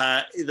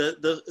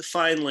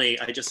finally,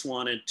 I just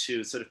wanted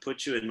to sort of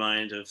put you in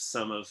mind of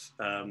some of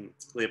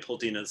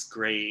Leopoldina's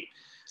great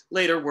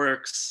later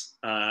works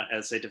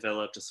as they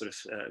developed a sort of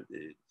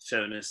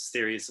feminist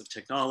theories of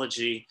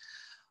technology.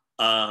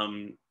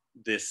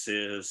 This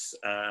is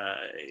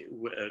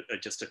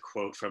just a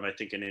quote from, I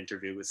think, an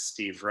interview with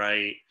Steve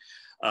Wright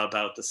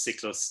about the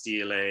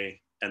ciclostile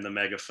and the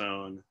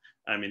megaphone.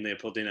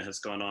 Leopoldina has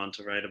gone on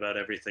to write about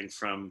everything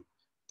from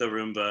the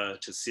Roomba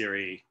to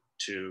Siri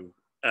to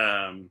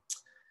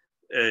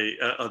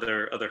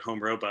other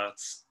home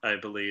robots, I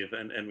believe,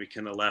 and we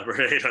can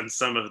elaborate on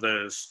some of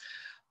those,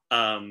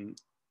 some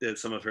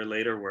of her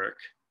later work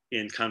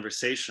in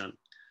conversation.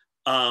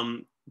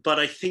 But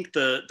I think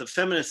the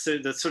feminist,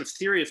 the sort of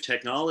theory of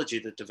technology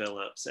that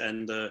develops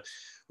and the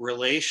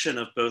relation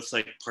of both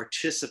like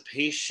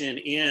participation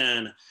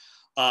in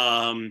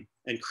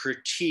and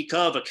critique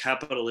of a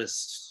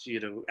capitalist,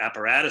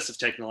 apparatus of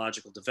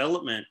technological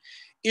development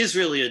is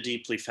really a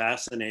deeply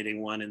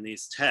fascinating one in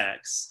these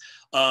texts.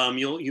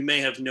 You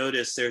may have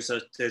noticed there's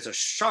a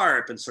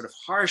sharp and sort of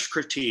harsh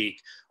critique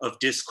of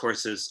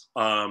discourses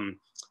on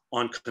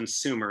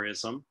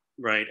consumerism,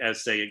 right,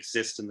 as they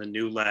exist in the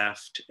New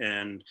Left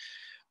and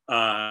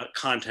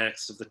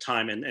context of the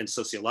time and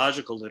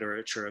sociological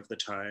literature of the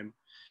time,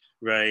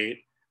 right?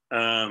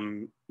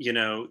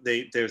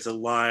 There's a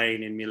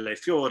line in Mille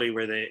Fiori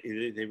where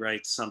they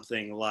write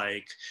something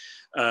like,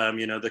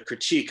 the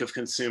critique of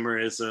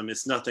consumerism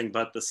is nothing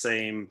but the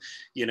same,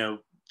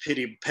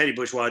 petty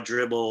bourgeois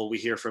dribble we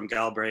hear from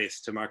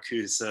Galbraith to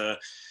Marcuse.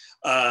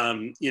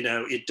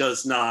 It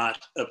does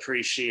not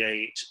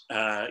appreciate,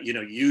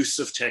 use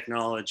of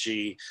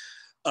technology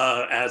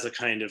as a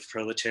kind of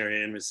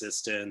proletarian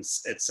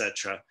resistance,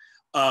 etc.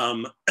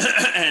 And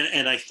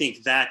I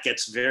think that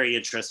gets very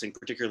interesting,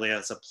 particularly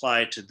as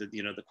applied to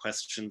the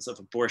questions of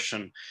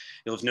abortion.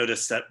 You'll have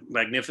noticed that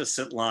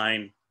magnificent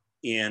line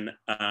in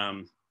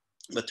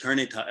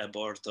Maternità e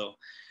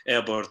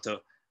Aborto,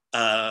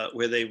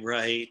 where they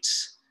write,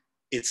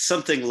 it's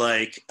something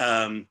like,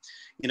 the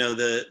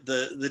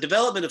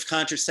development of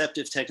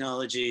contraceptive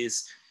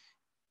technologies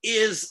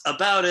is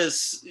about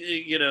as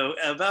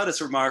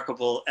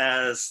remarkable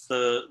as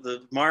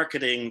the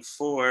marketing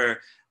for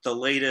the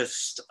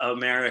latest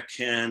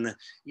American,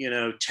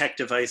 tech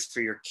device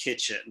for your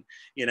kitchen.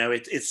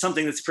 It's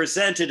something that's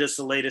presented as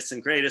the latest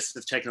and greatest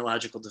of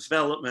technological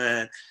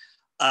development,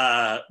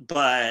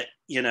 but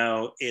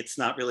it's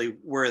not really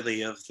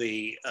worthy of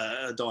the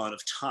dawn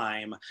of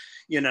time.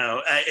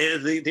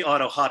 The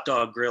auto hot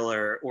dog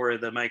griller or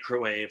the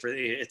microwave,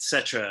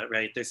 etc.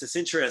 Right? There's this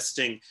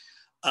interesting,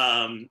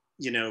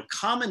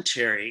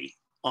 commentary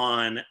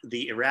on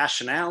the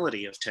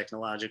irrationality of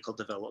technological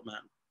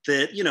development.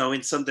 That,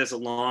 there's a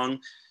long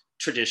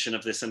tradition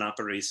of this in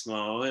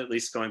operaismo, at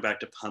least going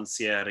back to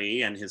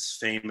Pansieri and his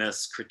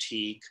famous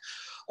critique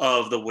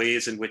of the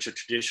ways in which a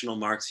traditional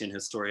Marxian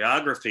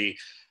historiography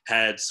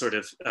had sort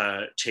of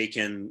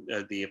taken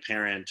the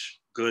apparent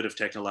good of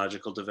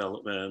technological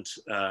development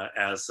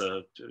as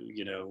a,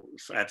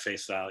 at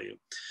face value,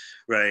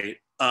 right?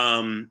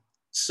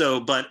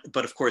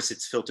 But of course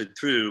it's filtered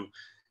through,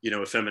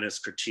 a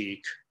feminist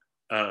critique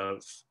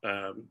of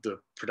the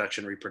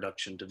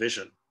production-reproduction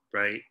division,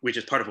 right? Which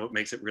is part of what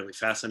makes it really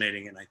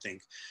fascinating and I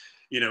think,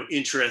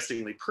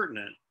 interestingly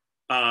pertinent.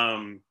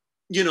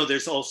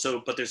 There's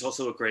also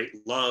a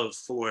great love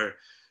for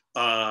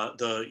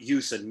the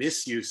use and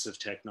misuse of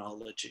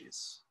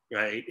technologies,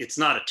 right? It's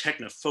not a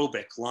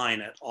technophobic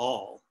line at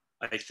all,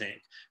 I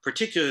think,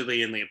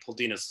 particularly in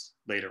Leopoldina's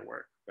later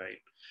work, right?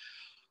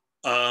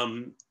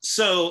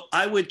 So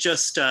I would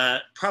just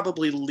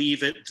probably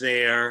leave it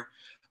there.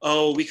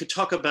 Oh, we could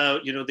talk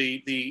about,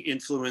 the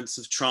influence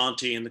of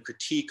Tronti and the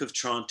critique of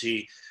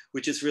Tronti,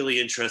 which is really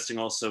interesting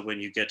also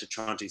when you get to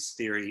Tronti's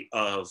theory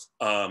of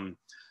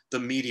the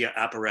media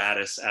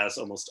apparatus as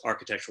almost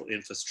architectural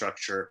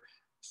infrastructure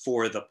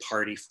for the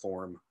party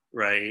form,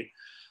 right?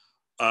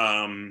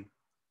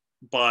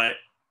 But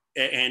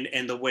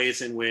the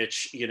ways in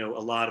which, a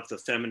lot of the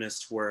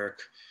feminist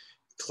work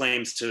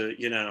claims to,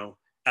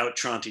 out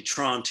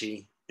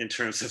Tronti in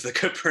terms of the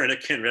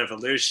Copernican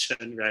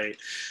revolution, right?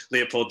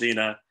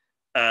 Leopoldina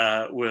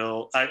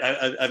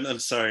I'm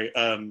sorry.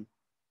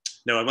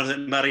 No, I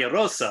wanted Maria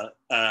Rosa,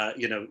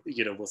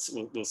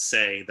 will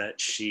say that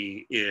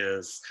she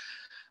is,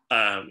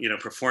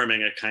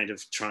 performing a kind of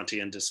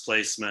Trontian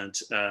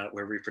displacement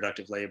where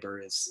reproductive labor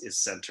is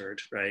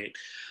centered, right?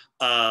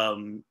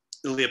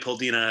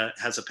 Leopoldina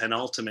has a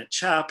penultimate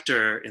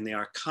chapter in the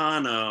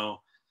Arcano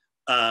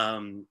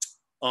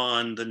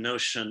on the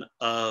notion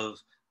of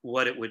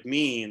what it would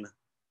mean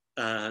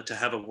to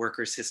have a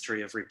worker's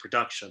history of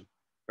reproduction,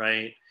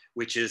 right?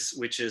 Which is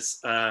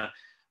a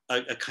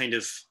kind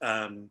of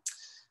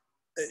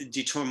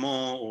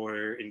détournement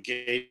or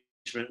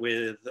engagement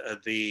with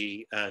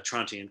the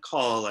Trontian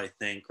call, I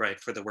think, right,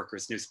 for the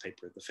workers'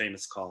 newspaper, the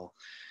famous call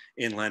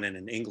in Lenin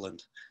in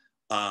England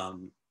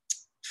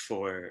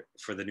for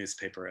the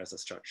newspaper as a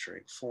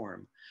structuring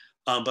form.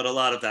 But a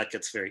lot of that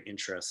gets very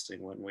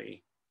interesting when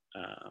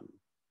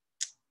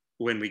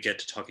we get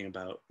to talking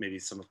about maybe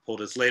some of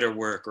Polda's later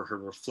work or her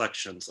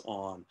reflections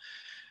on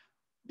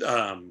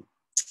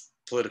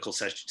political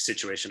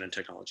situation and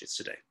technologies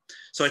today.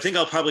 So I think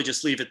I'll probably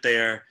just leave it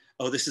there.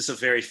 Oh, this is a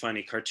very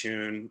funny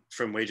cartoon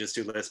from Wages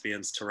to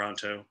Lesbians,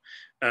 Toronto.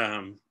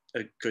 A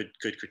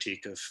good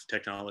critique of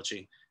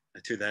technology. I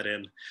threw that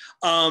in.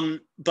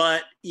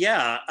 But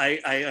yeah, I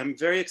am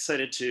very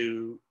excited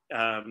to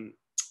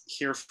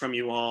hear from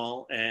you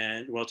all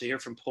and to hear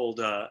from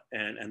Polda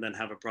and then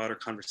have a broader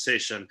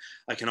conversation.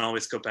 I can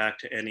always go back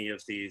to any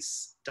of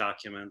these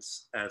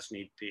documents as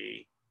need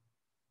be.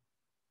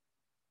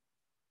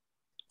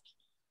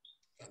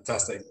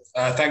 Fantastic.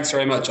 Thanks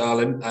very much,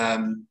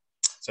 Arlen.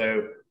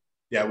 So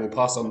yeah, we'll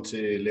pass on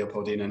to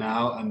Leopoldina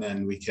now, and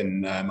then we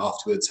can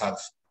afterwards have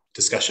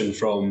discussion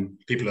from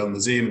people on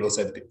the Zoom and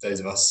also those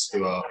of us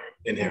who are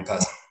in here in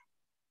person.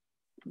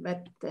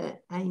 But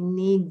I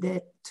need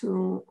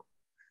to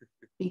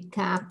pick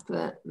up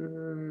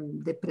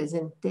the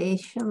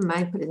presentation,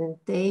 my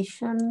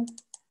presentation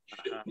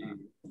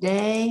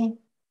today.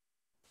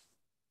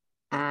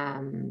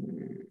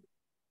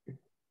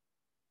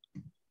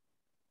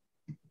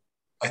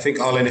 I think,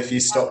 Arlen, if you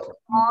stop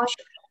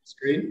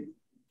screen.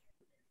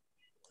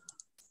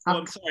 Oh,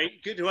 I'm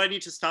sorry. Do I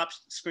need to stop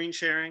screen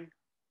sharing?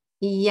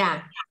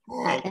 Yeah.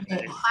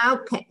 Okay. How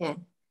can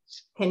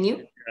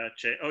you?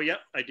 Gotcha. Oh, yeah,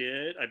 I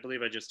did. I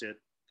believe I just did.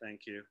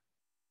 Thank you.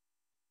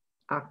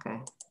 Okay.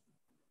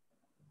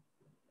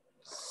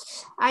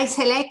 I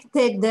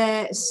selected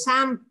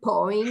some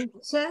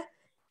points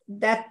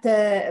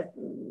that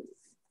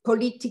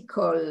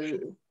political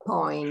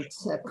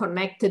points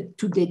connected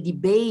to the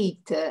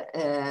debate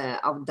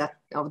of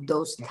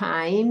those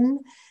times.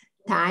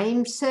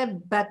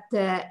 But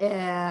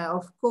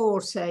of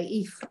course,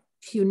 if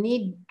you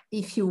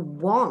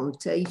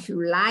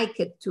like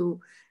to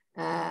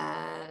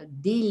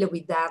deal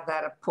with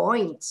other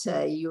points,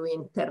 you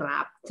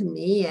interrupt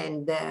me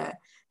and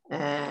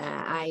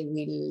I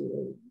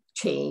will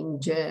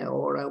change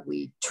or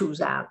we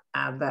choose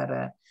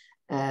other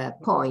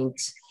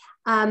points.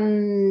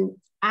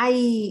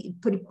 I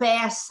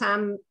prepare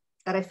some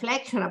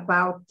reflection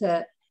about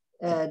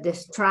the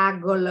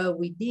struggle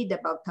we did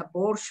about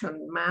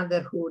abortion,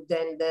 motherhood,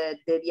 and the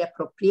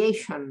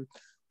reappropriation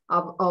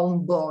of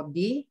own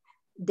body,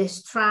 the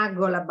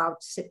struggle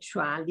about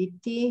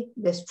sexuality,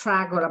 the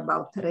struggle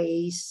about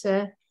race,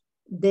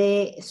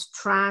 the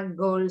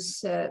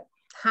struggles,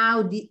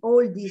 how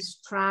all these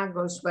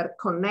struggles were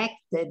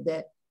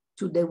connected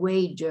to the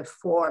wage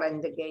for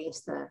and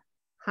against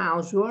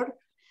housework,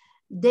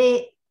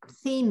 the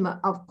theme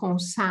of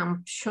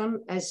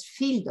consumption as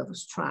field of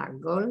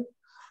struggle,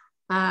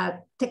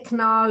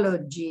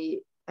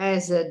 technology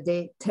as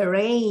the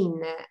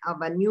terrain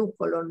of a new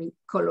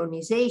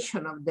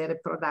colonization of the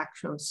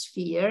reproduction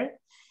sphere.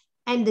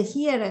 And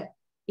here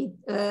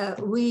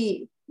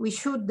we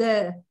should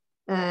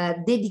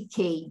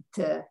dedicate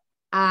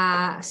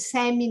a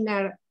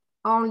seminar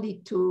only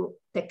to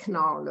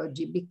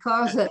technology,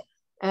 because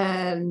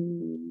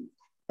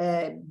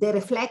the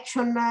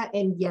reflection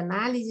and the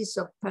analysis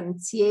of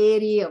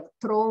Panzieri, of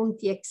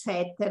Tronti,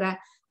 etc.,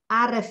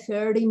 are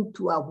referring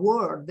to a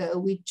world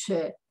which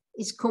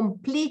is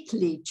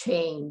completely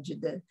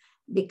changed,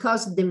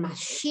 because the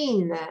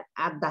machine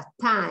at that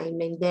time,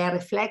 and their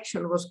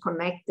reflection was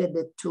connected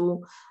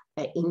to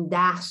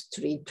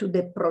industry, to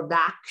the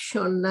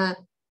production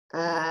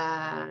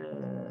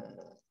and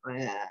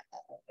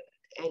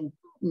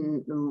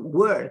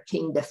work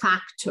in the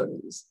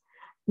factories.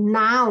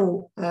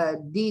 Now,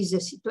 this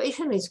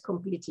situation is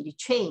completely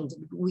changed.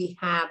 We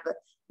have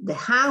the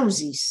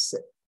houses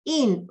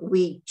in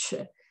which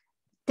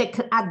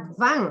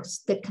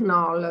advanced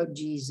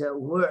technologies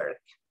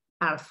work,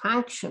 are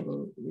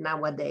functioning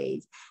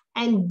nowadays.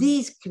 And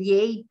this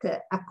creates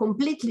a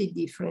completely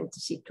different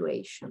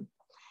situation.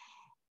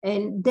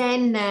 And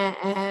then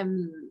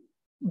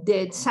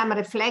some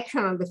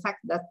reflection on the fact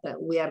that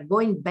we are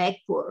going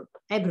backward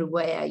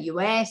everywhere,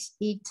 US,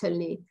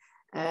 Italy,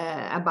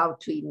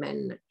 about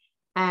women.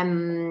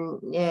 And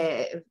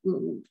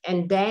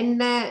then,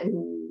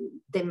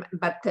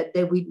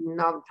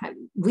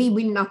 we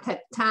will not have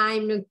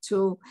time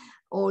to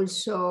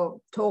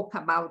also talk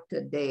about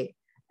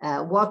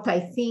what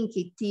I think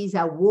it is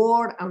a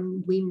war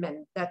on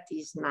women that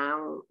is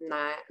now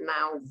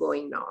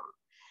going on,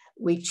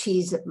 which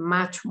is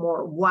much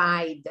more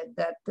wide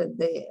than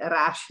the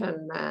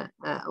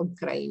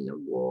Russian-Ukraine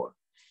war.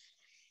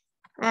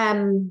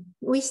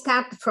 We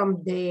start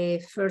from the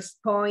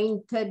first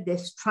point, the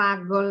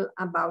struggle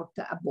about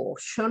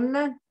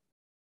abortion.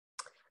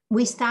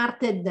 We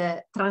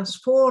started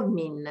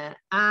transforming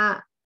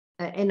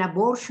an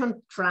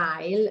abortion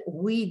trial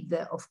with,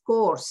 of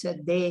course,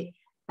 the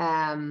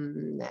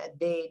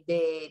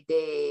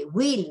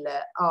will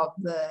of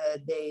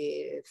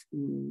the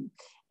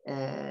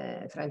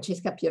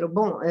Francesca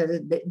Pierobon,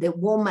 the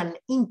woman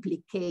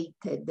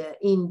implicated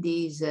in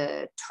this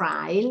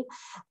trial.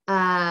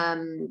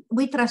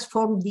 We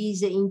transformed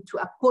this into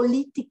a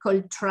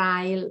political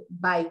trial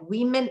by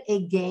women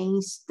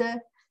against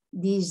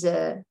this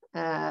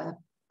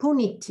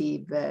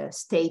punitive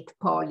state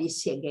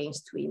policy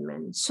against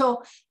women.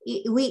 So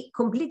we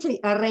completely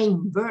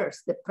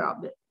reversed the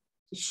problem.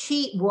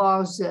 She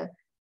was the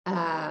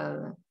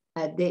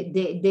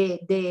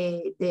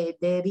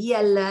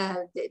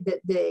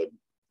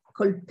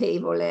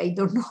culpable, I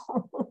don't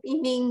know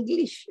in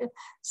English,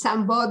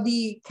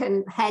 somebody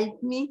can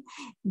help me,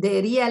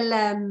 the real,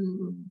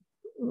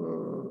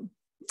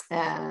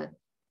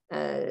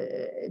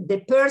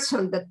 the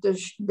person that,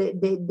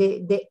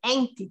 the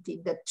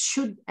entity that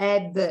should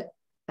have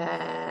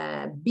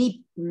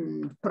be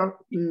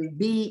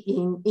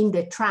in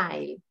the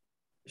trial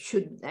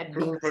should have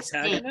been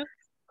protagonist?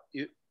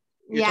 You're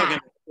yeah,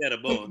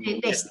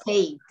 talking the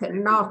state,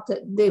 not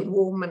the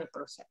woman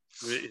process.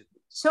 Really?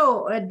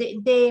 So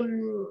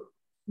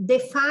the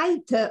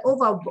fight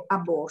over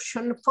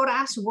abortion for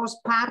us was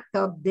part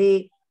of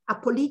a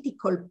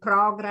political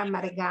program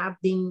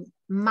regarding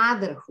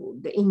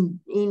motherhood in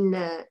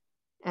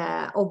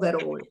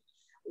overall,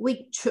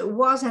 which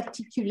was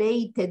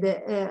articulated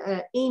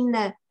in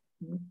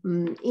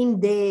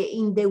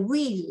the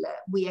will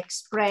we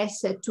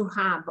expressed to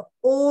have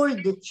all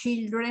the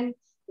children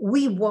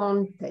we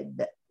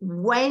wanted,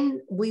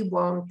 when we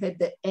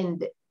wanted,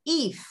 and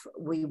if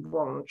we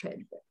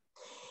wanted.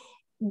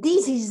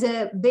 This is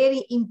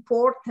very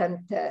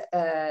important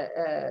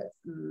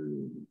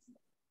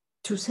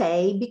to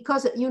say,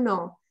 because, you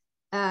know,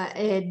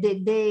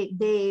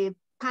 the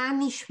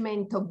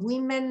punishment of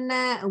women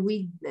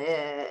with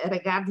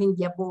regarding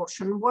the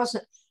abortion was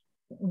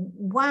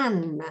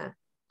one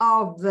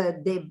of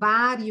the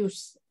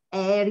various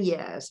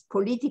areas,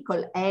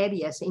 political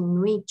areas in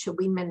which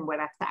women were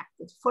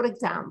attacked. For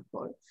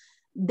example,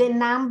 the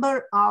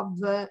number of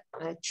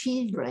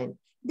children.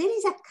 There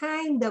is a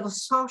kind of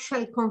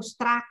social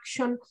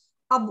construction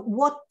of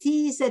what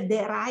is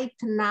the right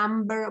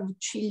number of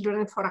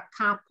children for a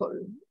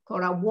couple,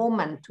 for a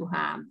woman to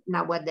have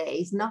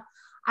nowadays, no?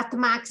 At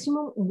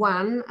maximum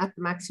 1, at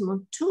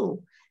maximum 2.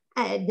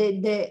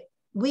 The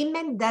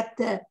women that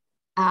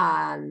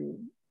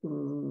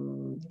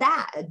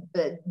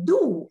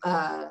do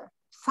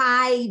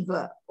 5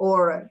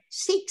 or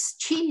 6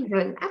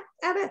 children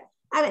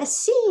are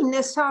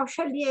seen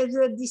socially as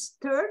a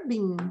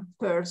disturbing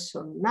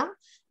person, no?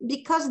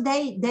 Because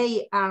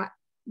they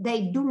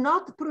do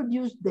not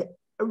produce the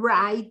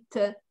right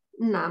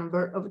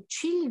number of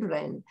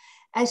children.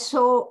 And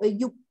so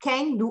you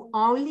can do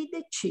only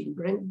the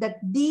children that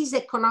this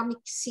economic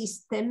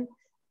system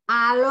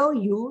allow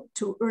you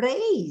to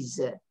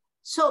raise.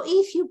 So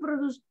if you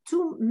produce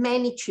too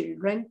many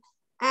children,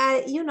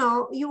 you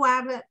know, you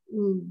are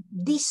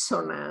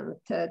dissonant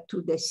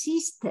to the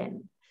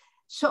system.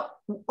 So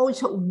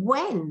also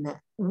when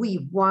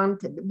we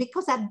wanted,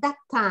 because at that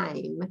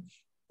time,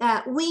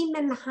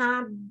 women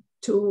had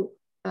to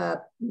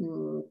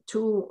do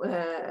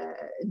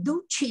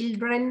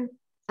children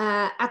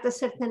at a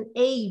certain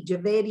age,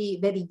 very,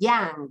 very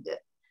young,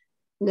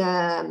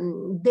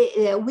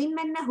 the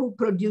women who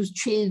produce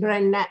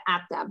children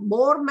at a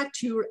more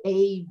mature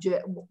age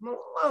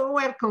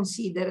were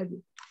considered,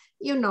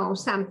 you know,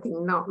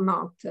 something not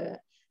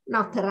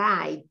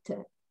right.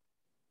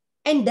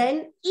 And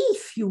then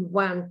if you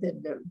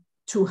wanted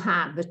to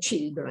have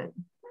children,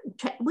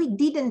 we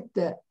didn't,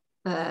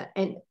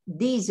 and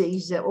this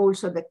is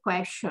also the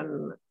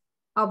question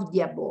of the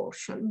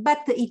abortion,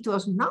 but it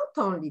was not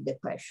only the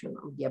question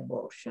of the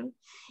abortion,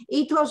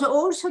 it was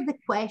also the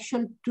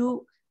question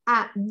to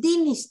a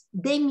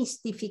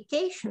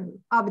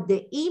demystification of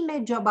the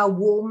image of a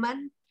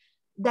woman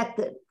that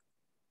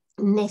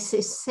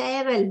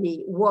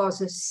necessarily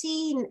was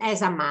seen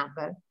as a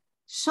mother.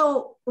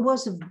 So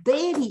was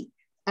very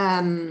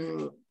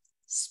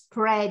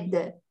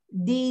spread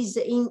this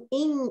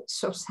in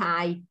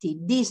society,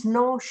 this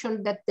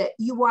notion that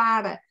you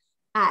are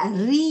a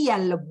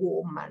real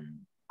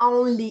woman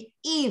only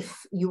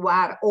if you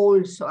are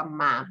also a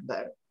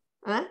mother.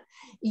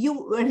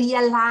 You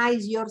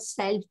realize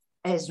yourself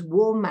as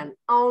woman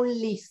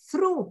only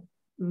through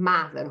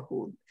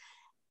motherhood.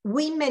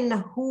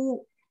 Women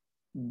who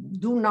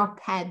do not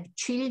have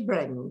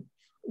children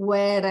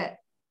were,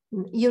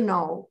 you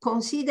know,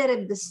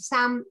 considered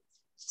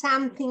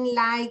something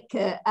like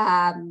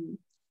a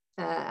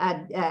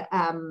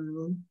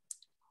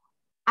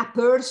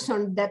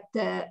person that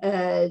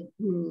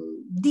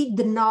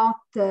did not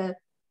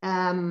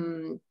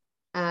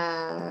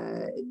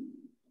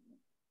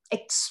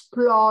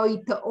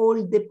exploit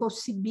all the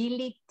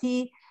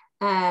possibility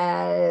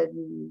that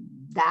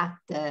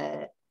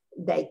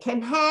they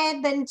can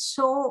have, and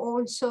so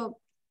also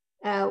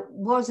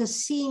was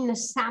seen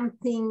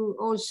something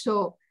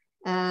also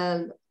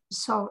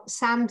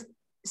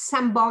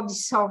somebody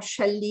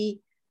socially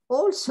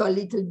also a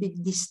little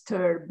bit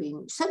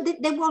disturbing. So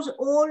there was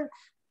all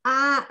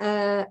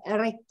a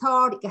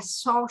rhetoric, a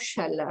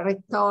social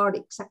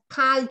rhetoric, a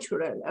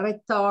cultural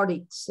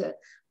rhetorics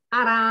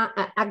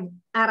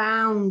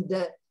around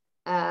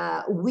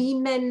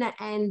women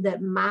and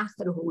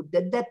motherhood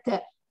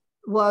that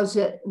was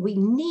we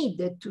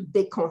needed to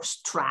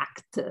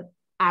deconstruct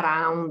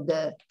around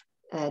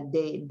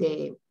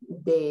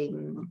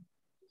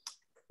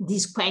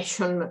this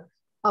question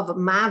of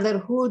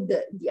motherhood,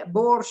 the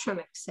abortion,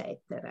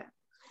 etc.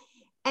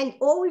 And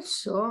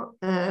also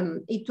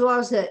it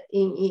was,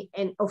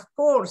 and of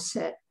course,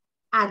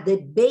 at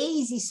the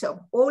basis of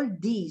all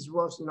this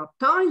was not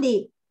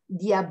only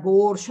the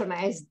abortion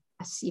as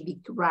a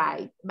civic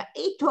right, but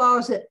it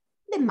was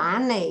the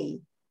money.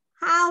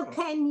 How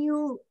can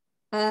you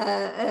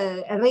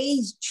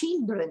raise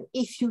children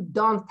if you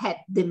don't have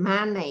the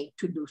money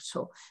to do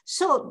so?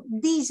 So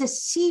these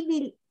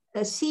civil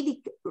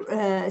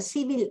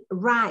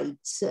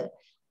rights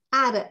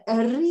are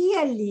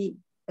really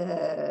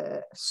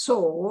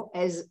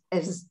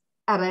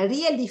are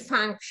really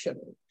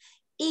functioning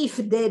if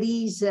there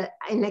is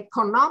an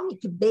economic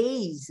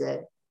base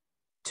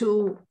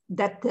to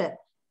that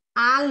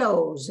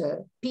allows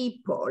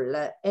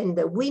people and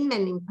the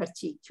women in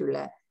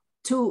particular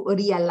to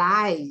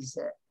realize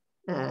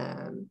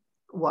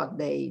what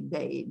they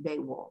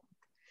want.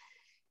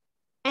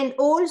 And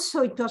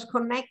also it was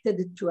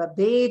connected to a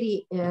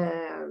very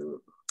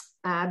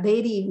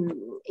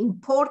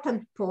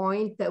important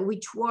point,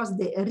 which was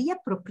the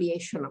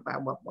reappropriation of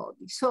our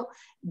body. So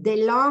the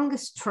long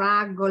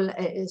struggle,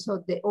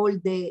 so all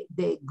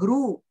the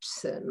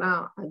groups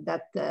now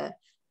that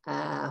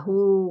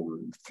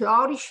who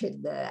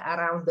flourished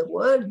around the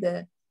world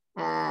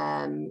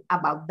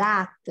about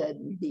that,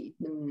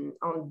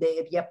 on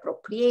the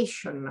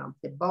reappropriation of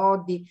the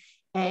body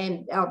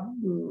and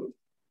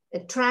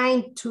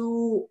trying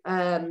to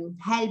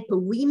help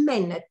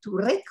women to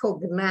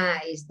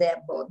recognize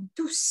their body,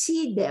 to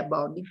see their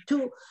body,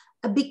 to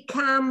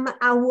become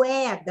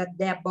aware that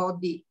their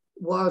body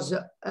was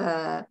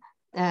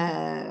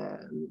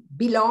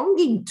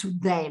belonging to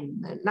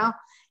them, no?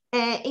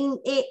 And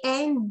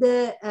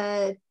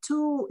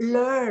to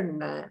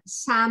learn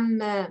some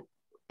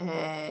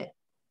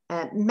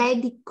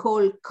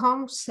medical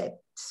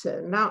concepts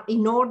now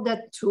in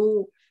order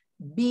to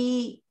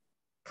be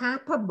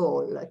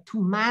capable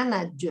to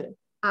manage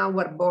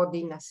our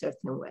body in a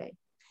certain way.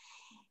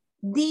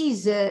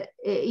 This,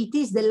 it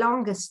is the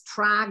longest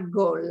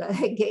struggle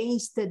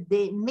against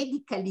the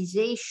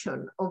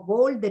medicalization of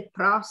all the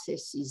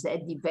processes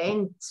and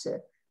events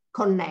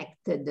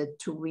connected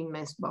to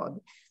women's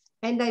body.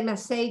 And I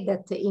must say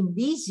that in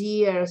these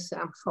years,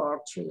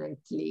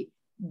 unfortunately,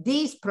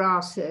 this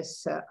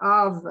process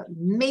of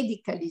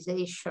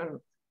medicalization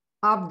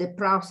of the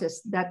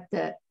process that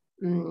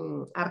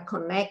are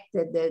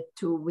connected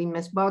to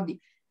women's body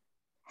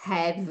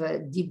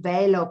have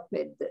developed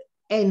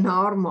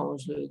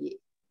enormously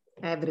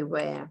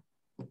everywhere.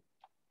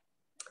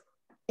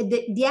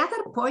 The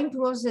other point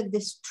was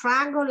the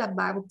struggle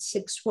about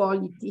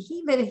sexuality.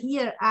 Even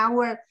here,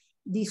 our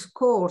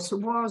discourse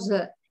was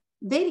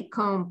very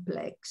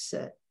complex.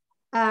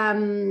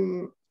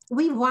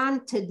 We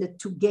wanted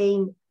to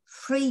gain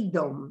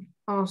freedom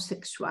on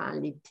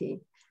sexuality.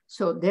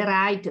 So the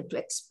right to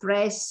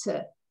express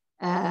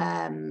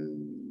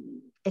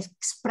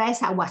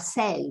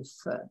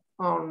ourselves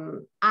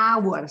on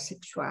our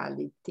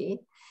sexuality,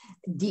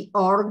 the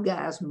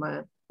orgasm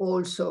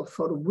also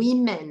for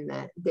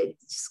women, they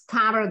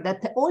discover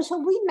that also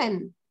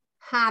women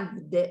have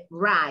the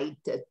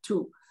right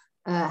to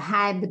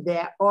have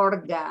their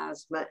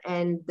orgasm,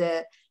 and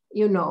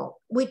you know,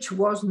 which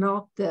was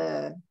not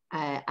a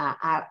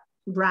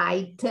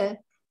right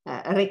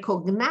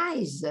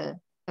recognized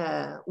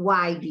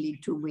widely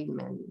to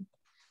women.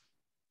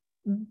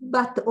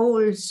 But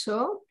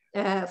also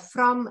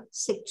from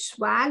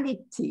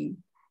sexuality,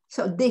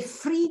 so the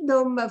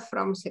freedom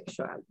from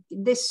sexuality,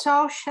 the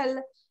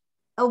social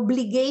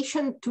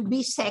obligation to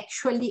be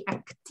sexually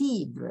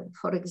active,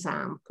 for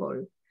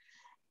example,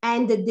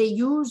 and the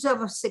use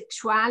of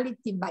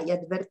sexuality by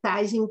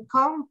advertising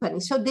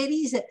companies. So there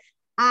is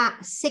a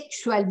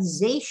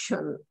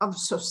sexualization of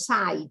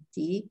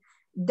society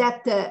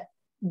that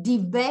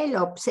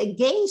develops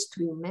against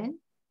women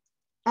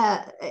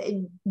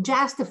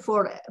just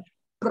for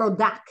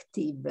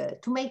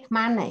productive, to make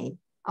money,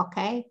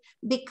 okay?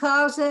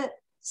 Because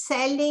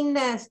selling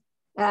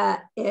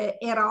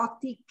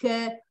erotic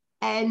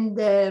and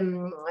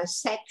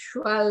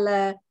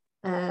sexual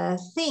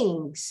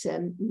things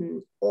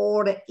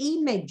or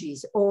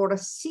images or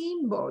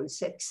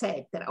symbols,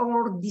 etc.,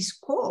 or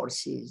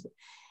discourses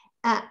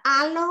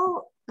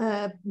allow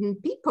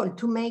people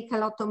to make a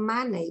lot of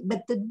money.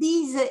 But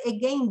this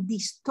again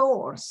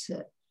distorts,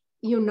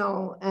 you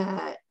know,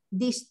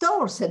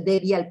 distorts the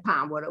real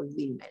power of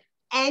women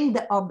and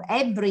of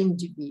every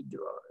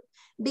individual,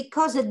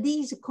 because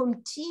this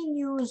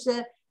continues,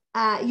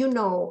 you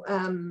know,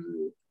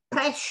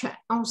 pressure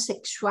on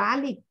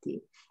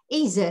sexuality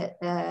is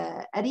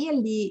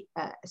really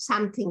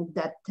something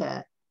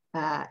that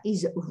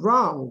is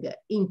wrong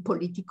in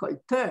political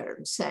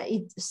terms.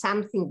 It's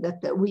something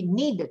that we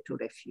need to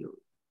refute.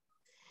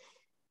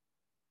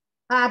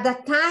 At the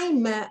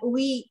time,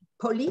 we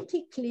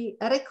politically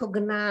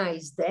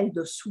recognized and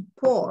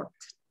support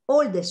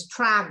all the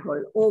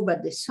struggle over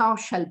the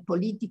social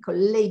political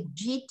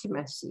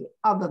legitimacy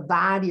of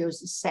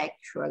various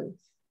sexual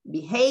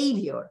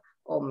behavior,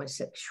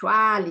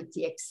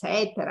 homosexuality,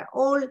 etc.,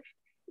 all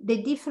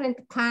the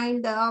different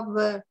kind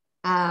of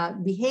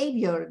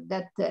behavior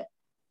that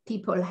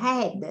people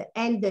had.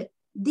 And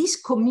these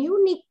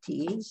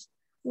communities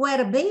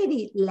were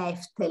very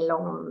left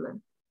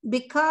alone,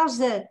 because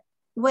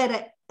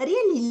were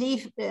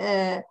really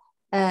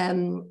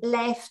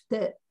left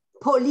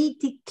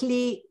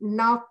politically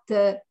not,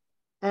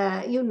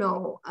 you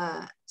know,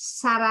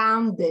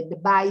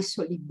 surrounded by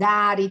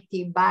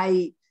solidarity,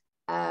 by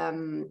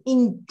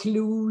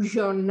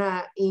inclusion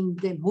in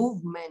the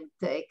movement,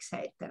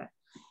 etc.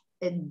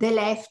 The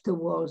left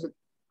was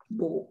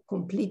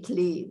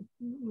completely,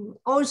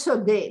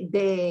 also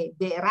the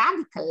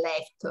radical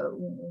left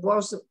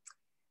was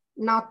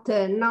not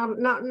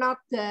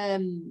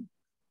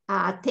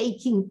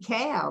taking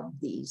care of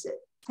this.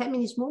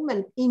 Feminist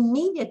movement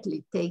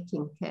immediately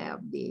taking care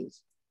of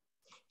this.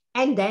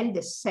 And then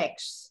the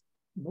sex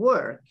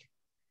work,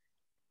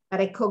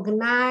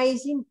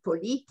 recognizing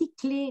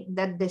politically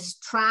that the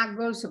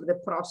struggles of the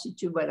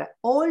prostitute were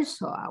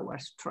also our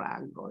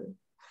struggle.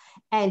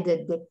 And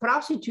the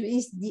prostitute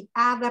is the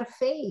other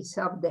face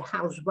of the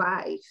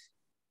housewife.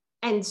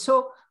 And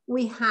so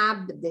we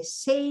have the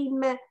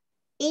same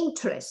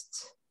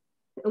interests,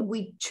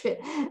 which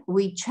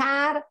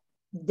are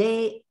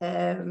the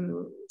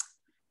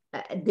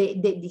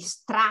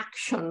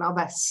destruction of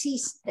a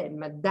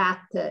system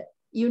that,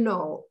 you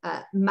know,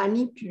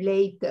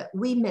 manipulate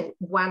women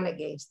one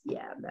against the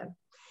other.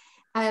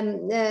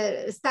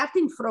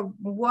 Starting from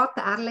what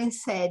Arlen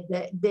said,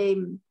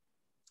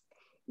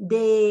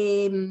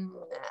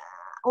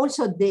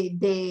 also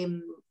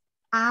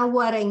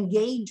our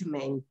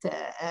engagement,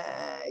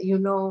 you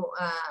know,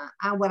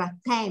 our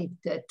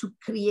attempt to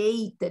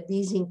create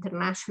these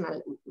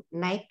international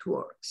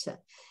networks.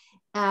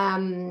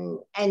 And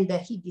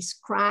he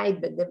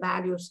described the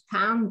various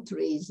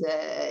countries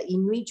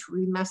in which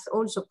we must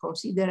also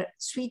consider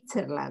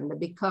Switzerland,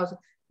 because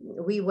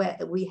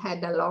we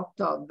had a lot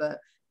of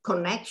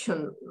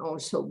connection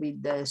also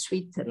with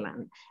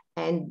Switzerland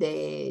and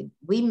the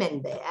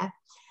women there.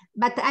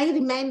 But I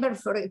remember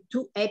for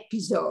 2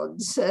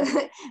 episodes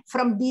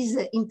from this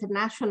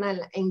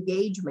international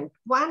engagement.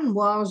 One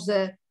was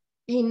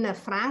in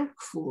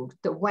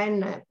Frankfurt,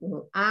 when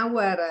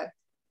our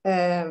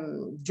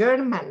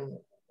German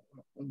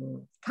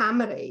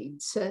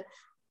comrades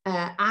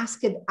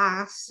asked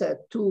us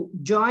to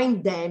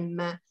join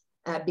them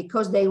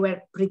because they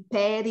were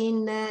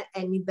preparing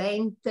an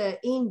event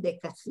in the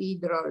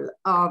Cathedral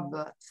of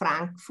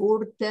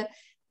Frankfurt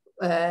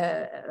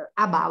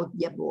about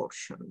the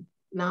abortion.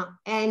 No?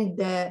 And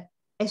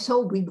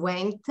so we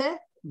went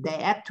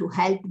there to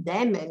help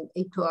them, and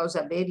it was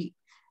a very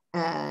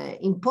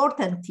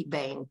important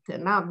event.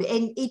 No?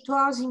 And it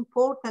was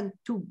important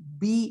to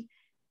be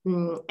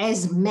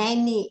as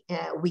many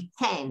we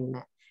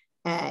can,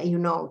 you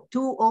know,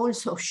 to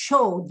also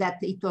show that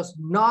it was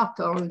not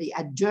only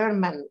a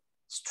German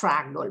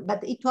struggle,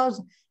 but it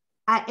was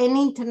an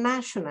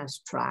international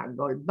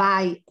struggle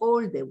by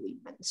all the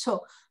women.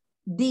 So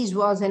this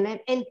was, and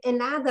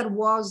another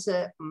was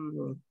the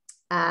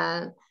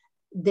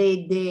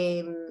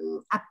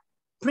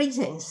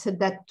presence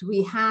that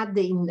we had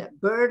in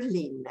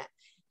Berlin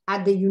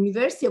at the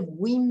University of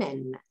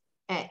Women,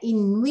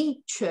 in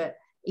which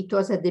it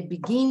was at the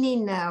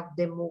beginning of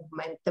the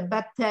movement,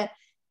 but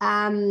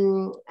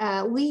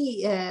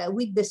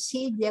with the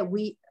Silvia,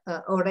 we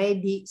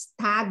already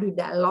studied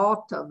a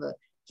lot of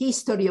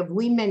history of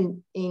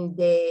women in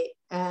the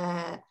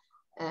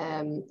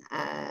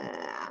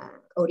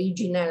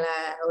original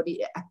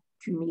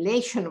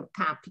accumulation of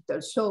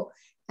capital. So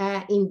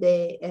in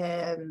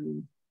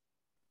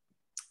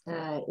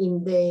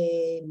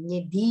the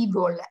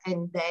medieval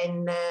and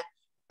then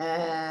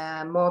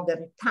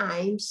modern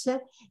times.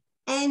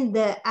 And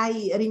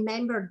I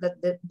remember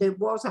that there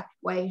was a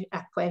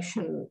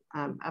question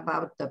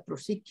about the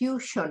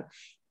prostitution,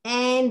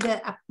 and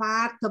a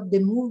part of the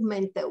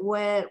movement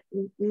were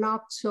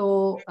not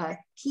so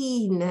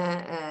keen,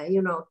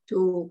 you know,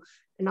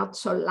 not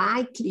so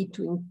likely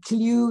to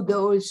include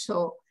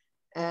also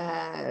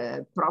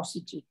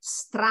prostitute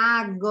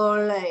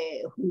struggle,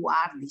 who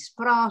are these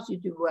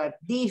prostitutes, who are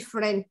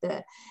different,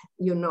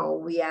 you know,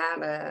 we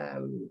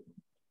are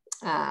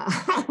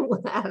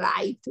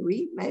right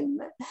women.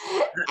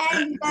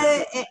 And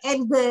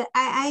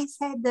I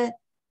said,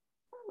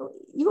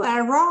 you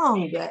are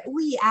wrong.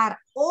 We are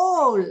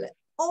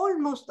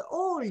almost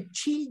all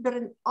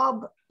children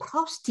of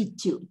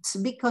prostitutes,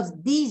 because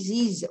this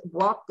is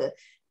what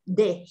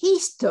the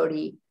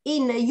history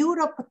in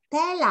Europe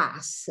tell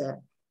us.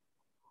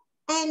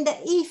 And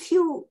if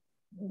you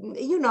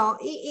know,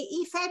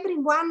 if every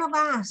one of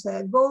us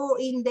go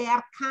in the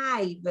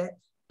archive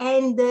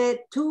and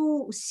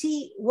to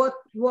see what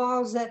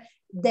was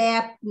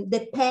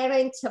the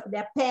parents of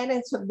their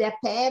parents of their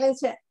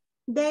parents,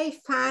 they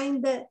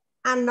find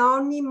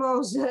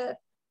anonymous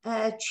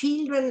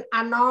children,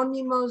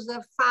 anonymous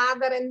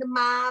father and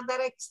mother,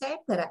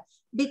 etc.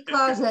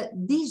 Because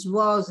this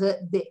was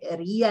the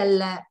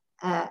real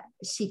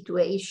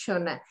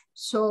situation.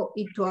 So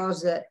it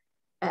was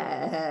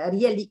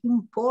really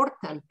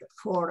important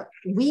for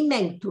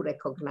women to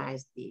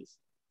recognize this.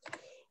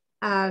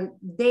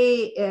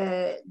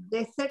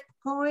 The third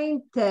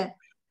point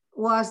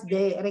was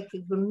the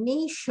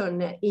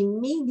recognition,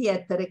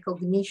 immediate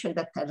recognition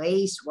that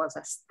race was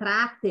a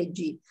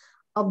strategy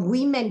of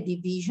women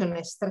division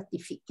and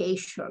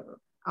stratification,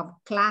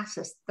 of class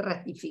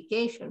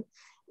stratification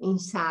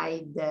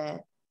inside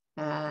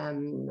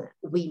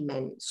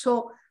women.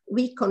 So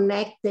we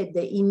connected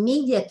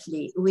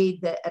immediately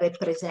with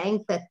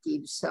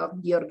representatives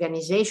of the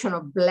organization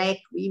of Black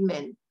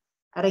women,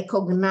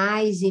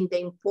 recognizing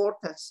the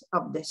importance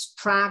of the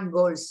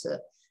struggles,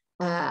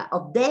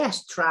 of their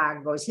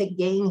struggles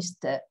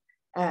against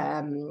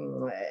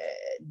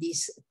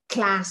this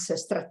class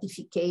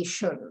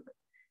stratification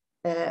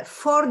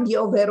for the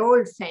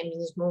overall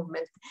feminist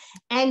movement.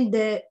 And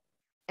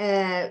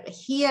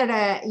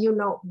here, you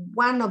know,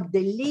 one of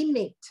the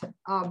limits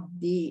of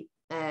the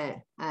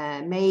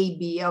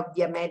maybe of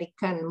the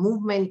American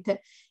movement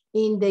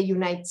in the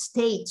United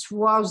States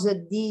was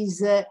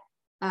this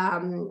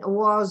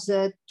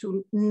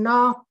to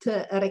not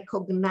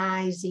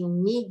recognize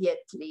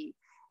immediately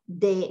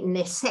the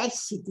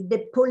necessity,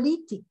 the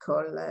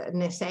political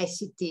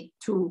necessity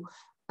to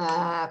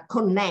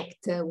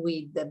connect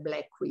with the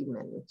Black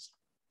women.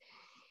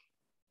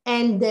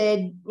 And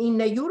in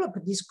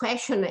Europe, this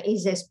question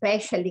is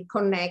especially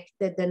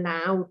connected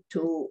now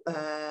to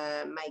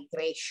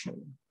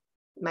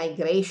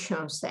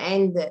migrations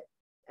and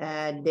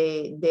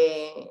the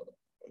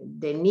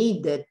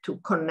need to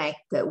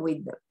connect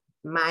with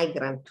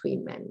migrant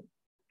women.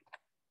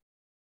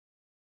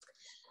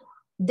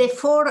 The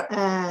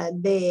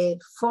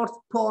fourth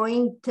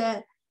point,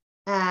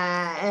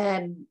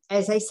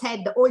 as I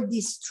said, all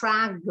these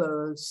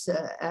struggles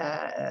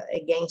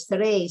against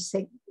race,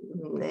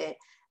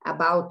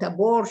 about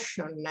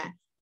abortion,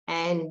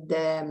 and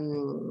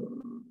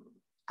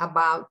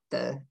about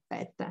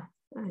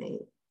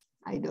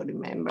I don't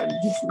remember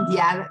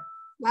the other.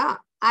 Well,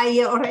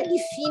 I already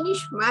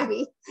finished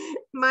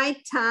my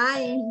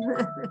time,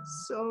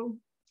 so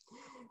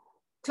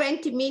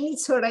 20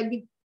 minutes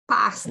already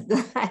passed.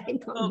 I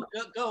don't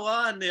know. Go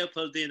on,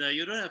 Leopoldina.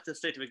 You don't have to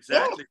stay to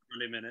exactly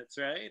 20 minutes,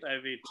 right? I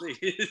mean,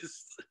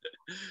 please.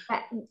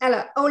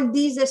 All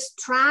these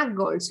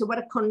struggles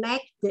were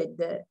connected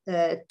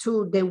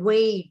to the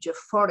wage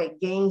for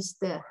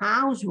against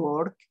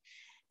housework,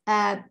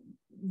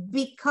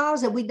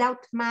 because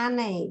without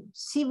money,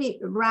 civil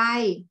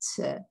rights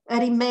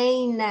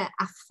remain a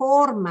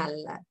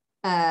formal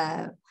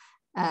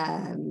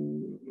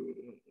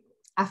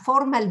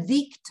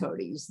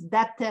victories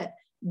that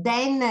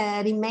then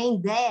remain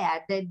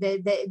there.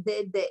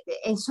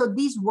 And so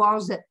this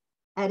was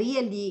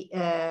really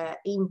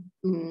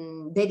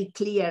very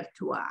clear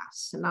to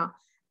us. No?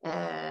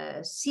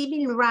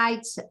 Civil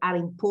rights are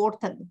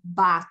important,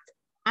 but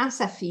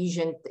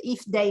insufficient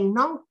if they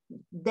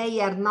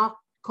are not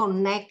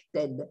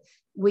connected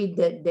with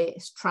the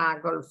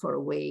struggle for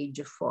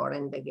wage for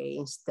and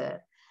against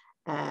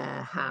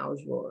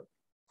housework.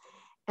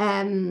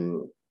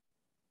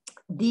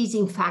 This,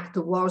 in fact,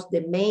 was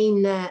the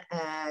main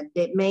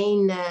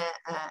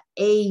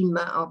aim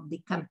of the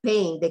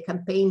campaign. The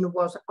campaign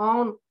was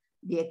on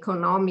the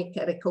economic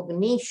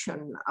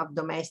recognition of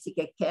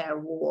domestic care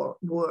work,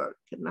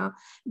 you know?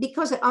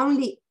 Because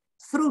only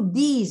through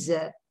this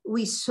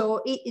we saw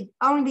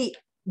only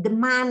the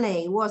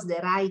money was the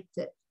right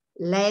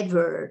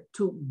lever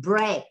to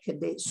break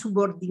the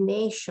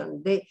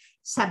subordination, the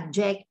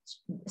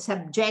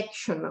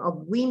subjection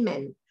of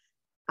women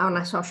on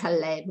a social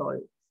level.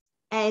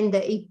 And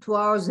it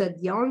was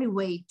the only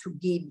way to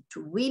give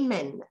to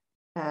women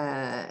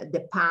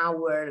the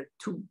power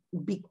to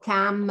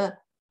become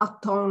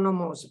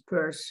autonomous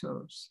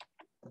persons.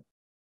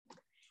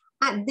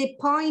 At the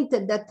point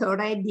that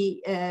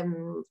already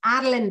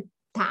Arlen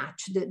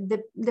touched,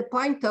 the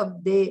point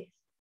of the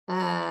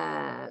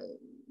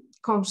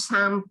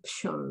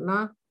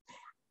consumption.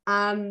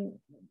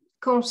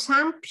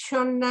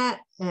 Consumption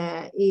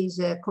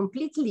is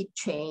completely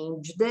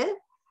changed.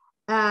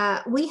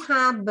 We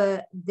have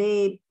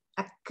the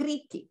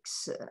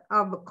critics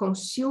of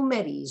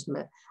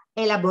consumerism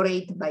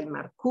elaborated by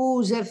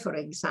Marcuse, for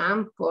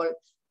example.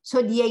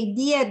 So the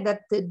idea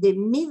that the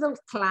middle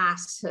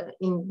class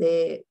in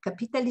the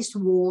capitalist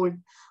world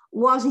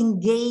was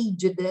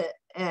engaged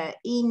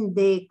in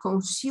the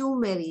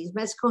consumerism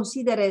as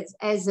considered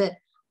as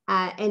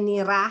an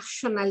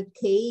irrational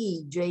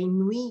cage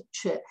in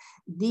which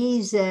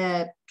these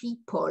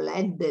people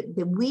and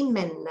the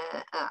women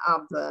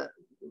of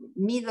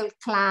middle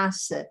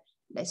class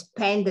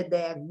spend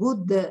their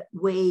good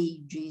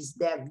wages,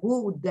 their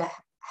good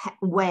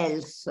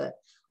wealth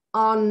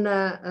on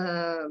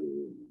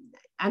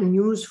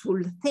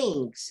unuseful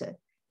things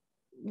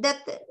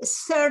that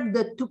served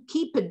to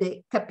keep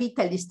the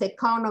capitalist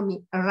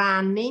economy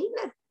running.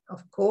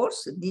 Of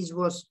course, this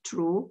was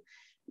true,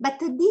 but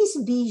this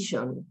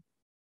vision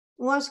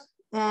was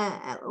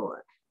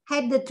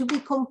had to be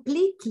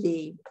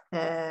completely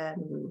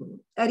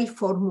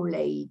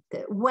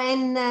reformulated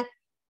when,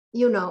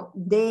 you know,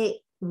 the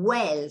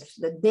wealth,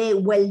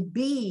 the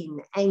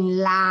well-being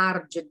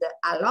enlarged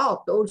a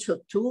lot also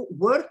to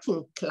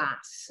working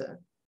class.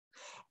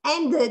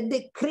 And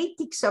the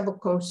critics of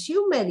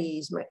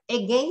consumerism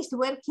against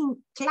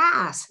working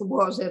class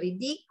was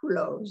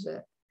ridiculous.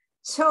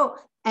 So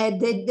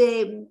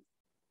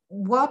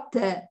what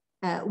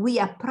we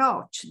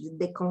approached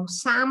the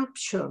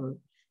consumption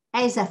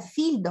as a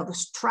field of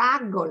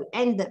struggle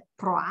and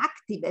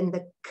proactive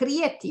and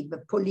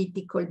creative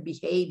political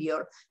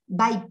behavior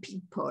by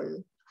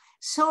people.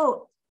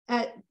 So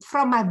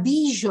from a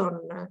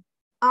vision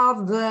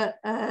of,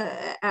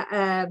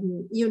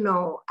 you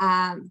know,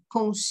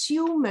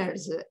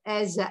 consumers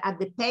as a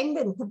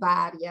dependent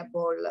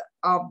variable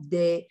of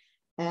the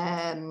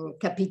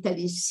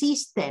capitalist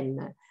system,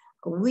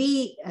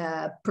 we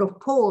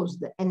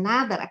proposed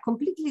a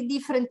completely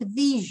different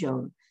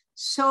vision.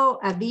 So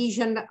a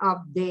vision of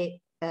the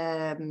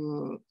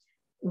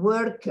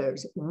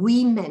workers,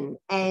 women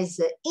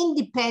as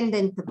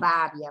independent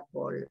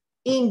variable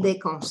in the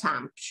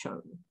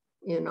consumption,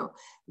 you know,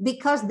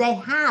 because they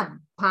have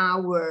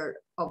power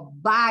of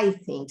buy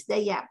things,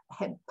 they have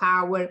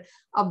power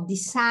of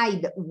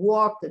decide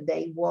what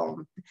they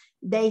want.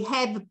 They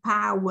have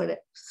power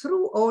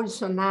through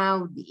also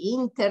now the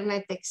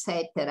internet,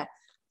 etc.,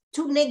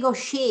 to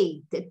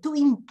negotiate, to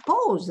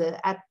impose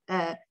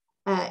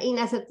in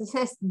a certain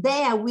sense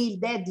their will,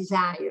 their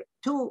desire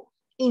to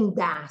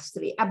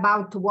industry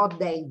about what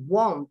they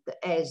want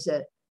as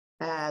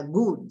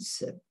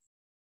goods.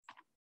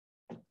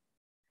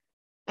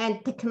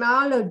 And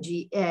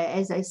technology,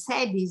 as I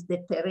said, is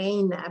the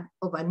terrain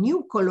of a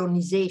new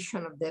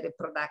colonization of the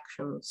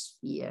reproduction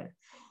sphere.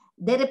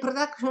 The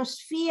reproduction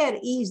sphere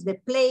is the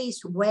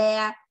place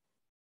where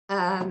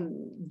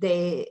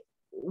the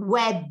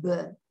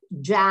web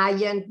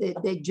giant,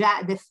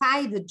 the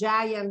five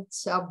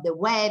giants of the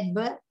web,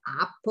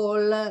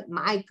 Apple,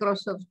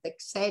 Microsoft,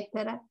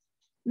 etc.,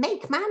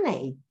 make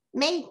money,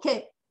 make,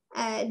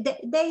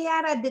 they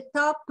are at the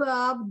top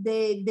of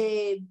the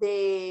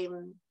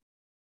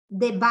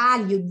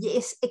value,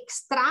 the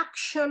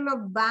extraction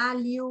of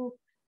value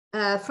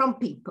from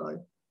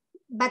people.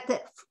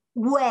 But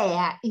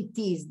where it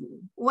is,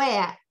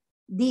 where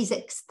this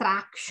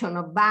extraction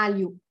of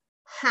value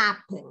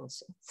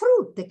happens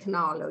through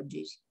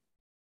technologies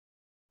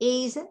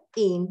is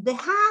in the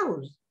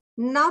house,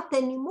 not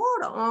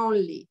anymore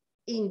only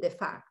in the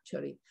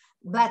factory,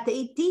 but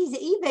it is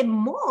even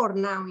more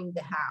now in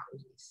the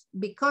houses,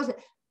 because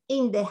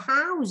in the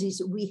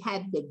houses we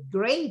have the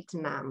great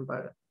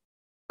number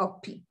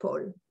of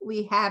people.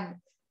 We have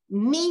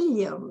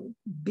millions,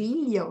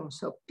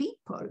 billions of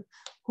people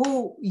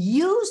who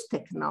use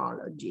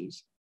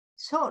technologies.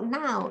 So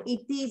now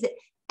it is,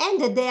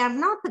 and they are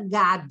not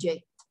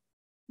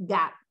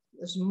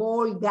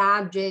small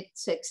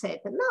gadgets, etc.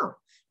 No,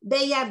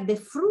 they are the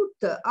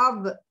fruit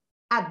of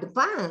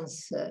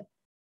advanced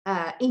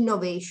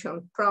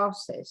innovation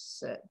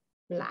process,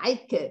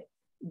 like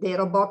the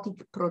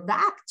robotic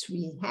products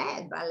we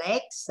have,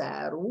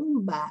 Alexa,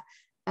 Roomba,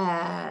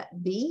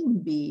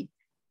 Bimbi,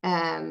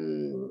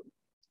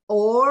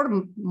 or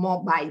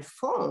mobile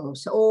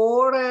phones,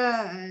 or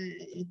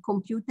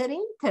computer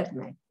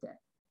internet.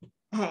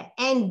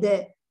 And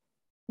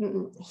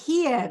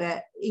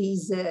here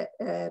is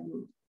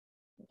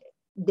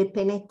the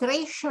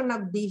penetration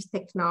of these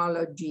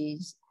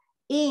technologies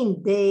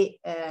in the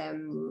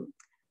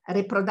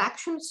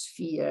reproduction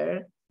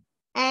sphere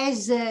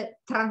has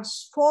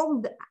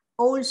transformed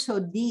also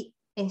the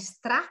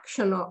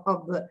extraction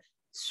of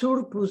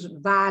surplus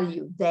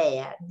value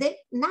there.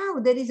 Now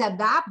there is a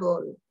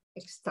double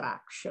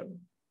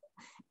extraction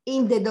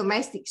in the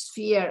domestic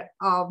sphere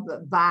of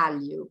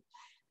value.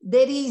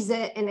 There is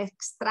an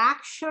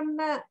extraction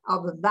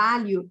of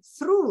value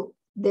through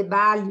the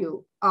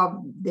value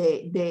of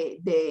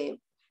the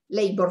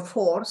labor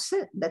force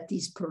that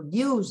is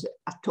produced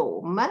at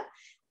home,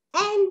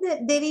 and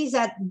there is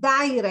a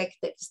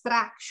direct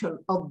extraction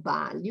of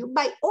value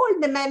by all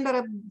the members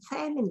of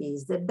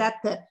feminists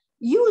that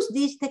use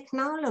this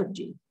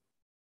technology.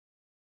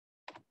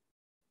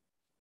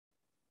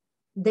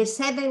 The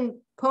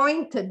 7th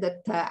point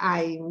that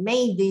I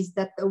made is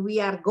that we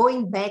are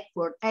going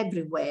backward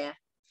everywhere.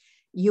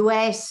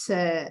 US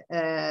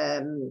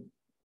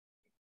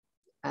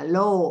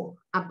law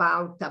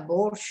about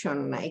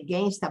abortion,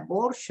 against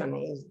abortion,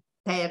 is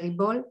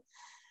terrible.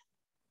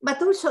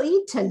 But also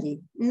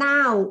Italy.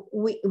 Now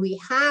we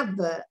have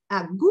a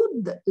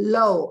good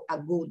law, a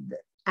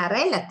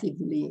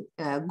relatively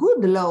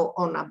good law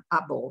on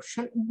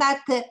abortion,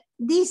 but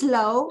this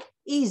law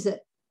is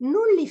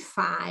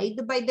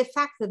nullified by the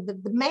fact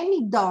that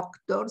many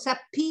doctors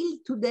appeal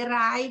to the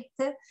right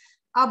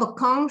of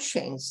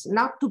conscience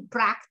not to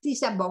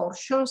practice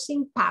abortions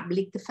in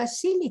public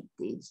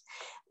facilities.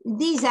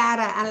 These are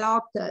a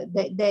lot,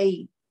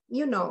 they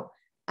you know,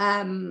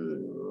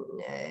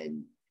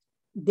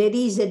 there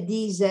is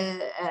this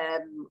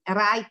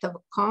right of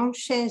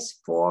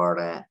conscience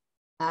for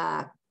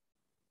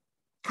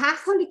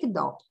Catholic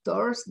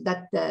doctors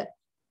that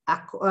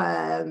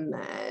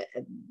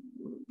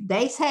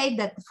they say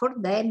that for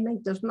them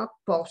it is not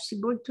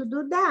possible to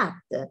do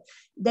that.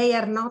 They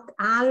are not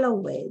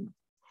allowed.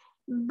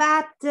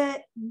 But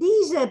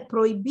this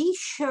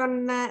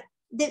prohibition,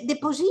 the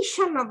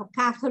position of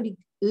Catholic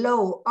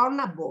law on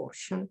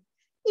abortion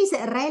is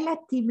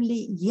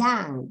relatively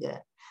young.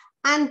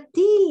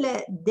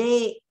 Until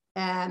the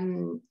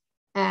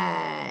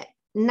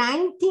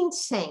 19th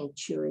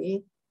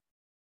century,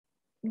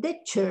 the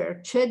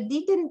church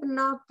did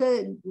not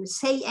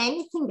say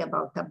anything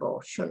about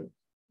abortion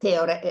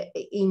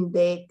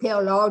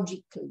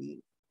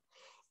theologically.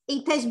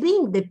 It has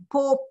been the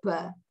Pope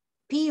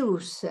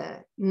Pius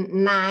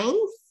IX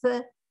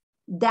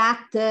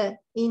that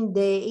in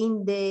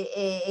the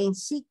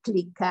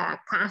encyclica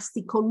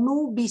Castico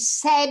Nubis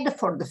said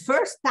for the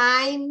first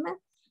time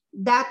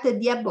that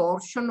the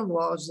abortion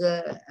was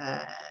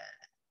a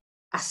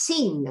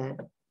sin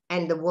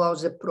and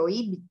was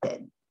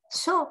prohibited.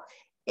 So,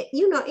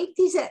 you know, it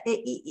is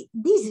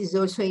this is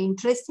also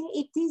interesting.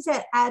 It is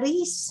a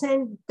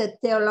recent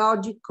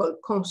theological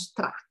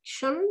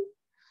construction,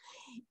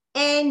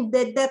 and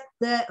that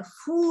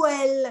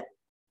fuels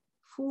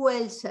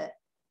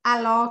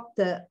a lot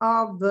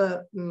of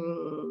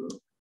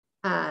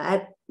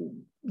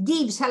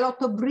gives a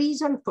lot of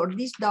reason for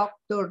this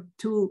doctor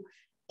to,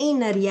 in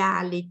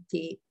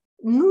reality,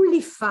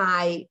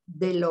 nullify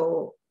the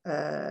law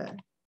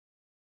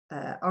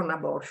on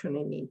abortion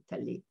in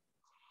Italy.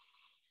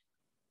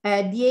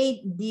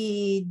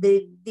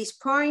 This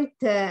point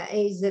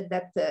is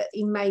that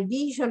in my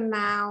vision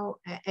now,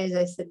 as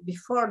I said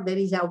before, there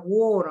is a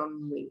war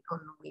on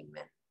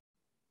women.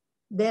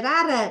 There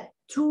are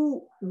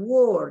two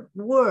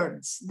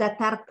words that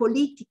are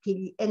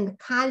politically and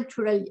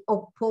culturally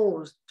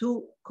opposed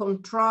to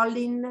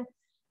controlling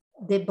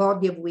the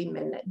body of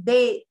women.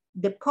 The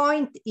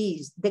point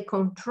is the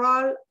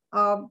control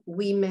of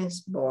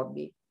women's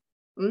body.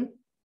 And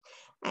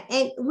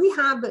we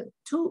have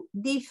two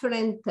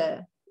different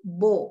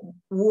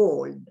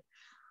worlds.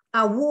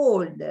 A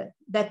world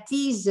that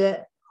is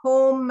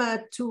home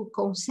to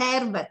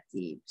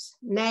conservatives,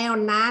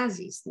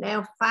 neo-Nazis,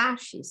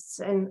 neo-fascists,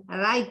 and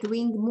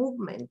right-wing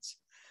movements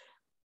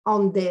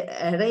on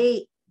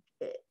the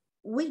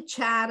which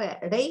are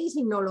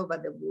raising all over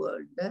the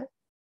world.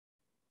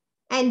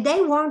 And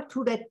they want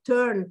to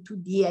return to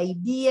the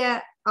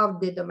idea of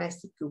the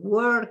domestic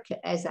work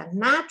as a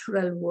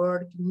natural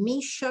work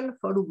mission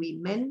for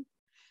women,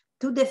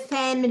 to the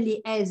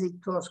family as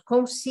it was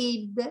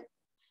conceived,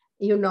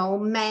 you know,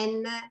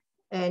 man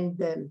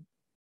and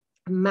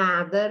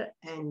mother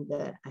and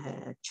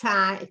a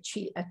child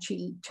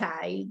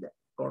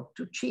or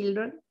two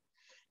children,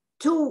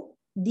 to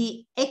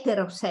the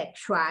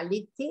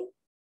heterosexuality,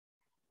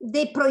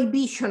 the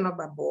prohibition of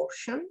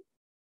abortion,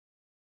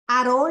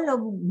 are all of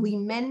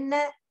women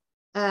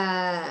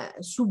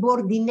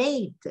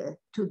subordinate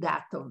to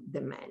that of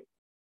the man.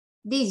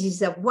 This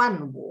is a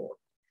one word.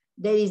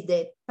 There is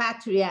the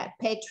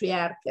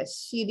patriarch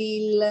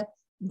Cyril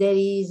there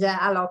is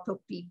a lot of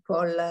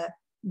people,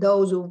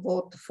 those who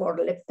vote for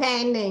Le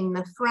Pen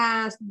in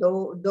France,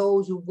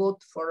 those who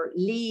vote for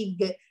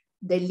League,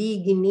 the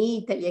League in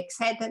Italy,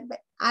 etc.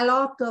 A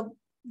lot of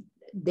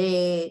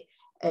the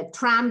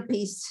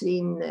Trumpists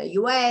in the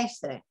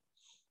US,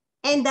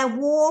 and a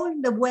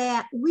world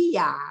where we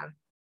are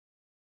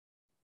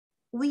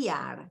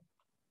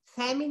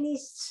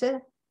feminists,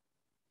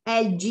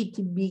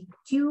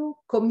 LGBTQ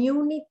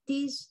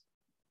communities,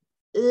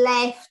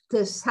 left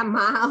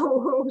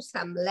somehow,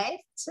 some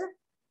lefts,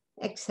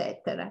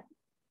 etc.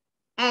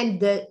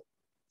 And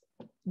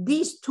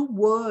these two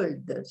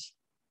worlds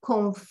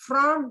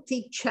confront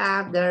each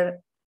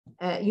other,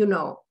 you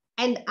know,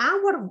 and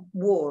our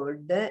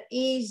world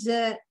is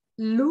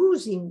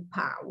losing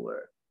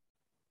power,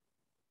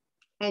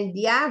 and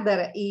the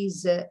other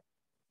is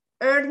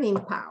earning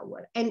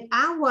power. And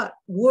our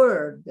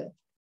world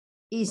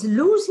is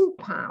losing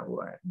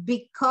power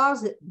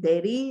because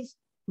there is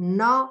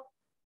no,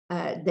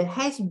 there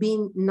has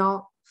been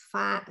no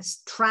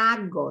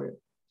struggle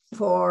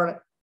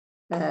for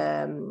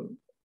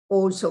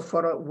also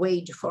for a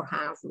wage for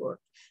housework,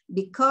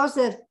 because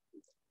of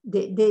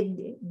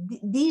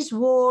this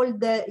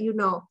world, you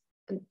know,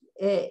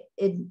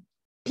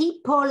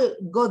 people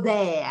go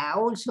there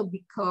also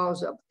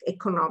because of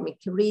economic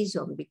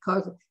reason,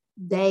 because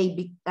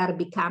they are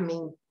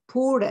becoming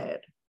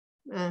poorer.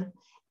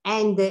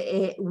 And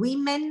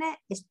women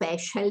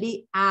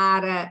especially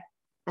are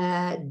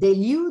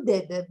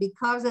deluded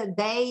because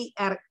they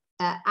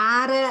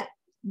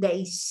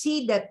they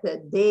see that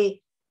the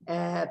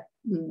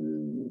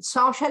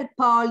social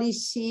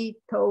policy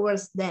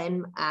towards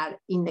them are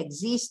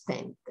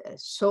inexistent,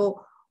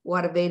 so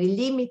are very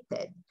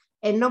limited,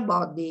 and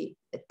nobody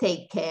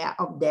take care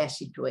of their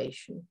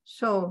situation.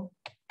 So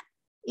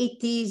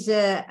it is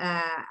a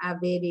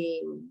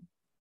very,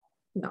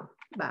 no,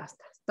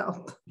 basta,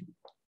 stop.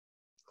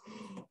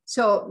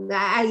 So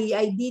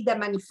I did a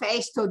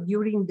manifesto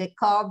during the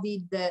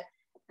COVID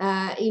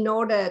in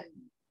order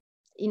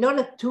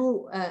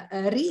to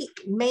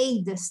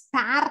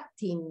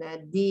starting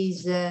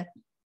this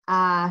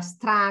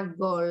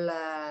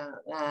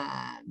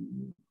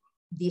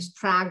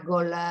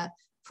struggle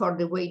for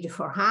the wage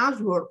for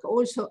housework,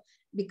 also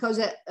because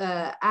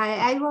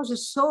I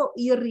was so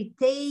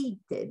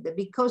irritated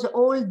because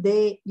all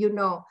the, you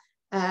know,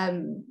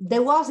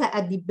 there was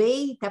a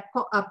debate,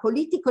 a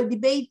political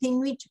debate in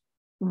which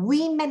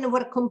women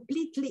were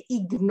completely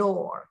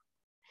ignored.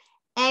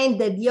 And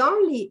the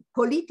only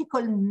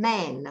political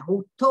man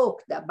who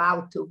talked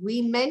about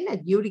women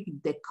during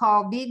the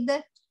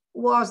COVID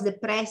was the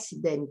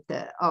president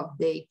of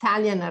the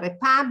Italian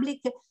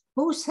Republic,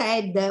 who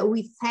said,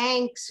 we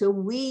thanks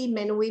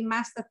women, we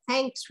must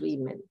thank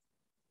women.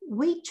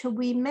 Which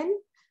women?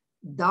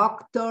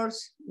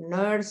 Doctors,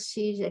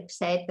 nurses,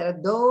 etc.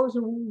 Those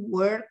who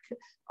work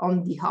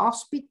on the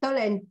hospital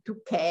and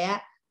took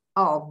care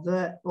of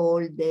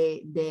all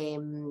the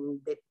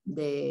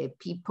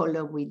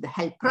people with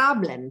health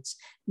problems.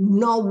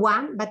 No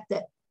one, but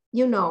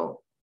you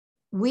know,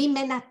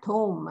 women at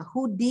home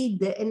who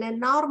did an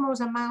enormous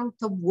amount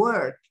of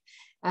work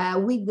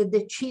with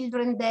the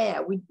children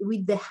there,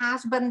 with the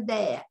husband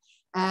there,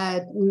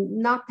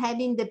 not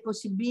having the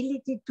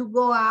possibility to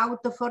go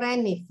out for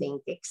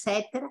anything,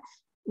 etc.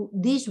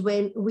 These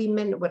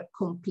women were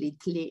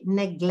completely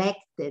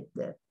neglected,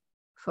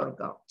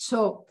 forgot.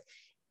 So,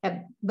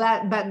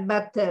 but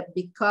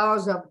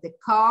because of the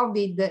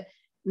COVID,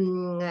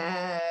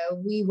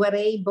 we were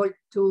able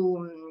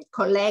to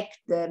collect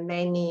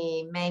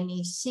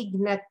many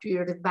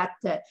signatures,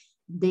 but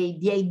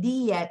the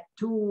idea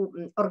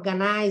to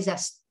organize a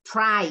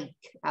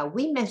strike, a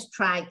women's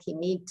strike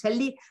in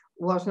Italy,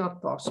 was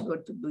not possible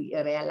to be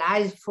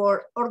realized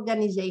for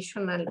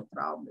organizational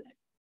problems.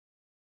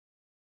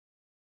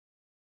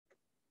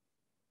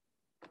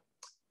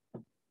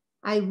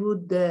 I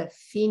would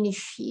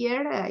finish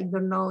here. I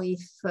don't know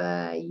if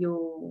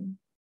you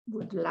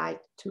would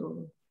like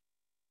to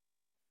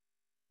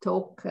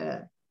talk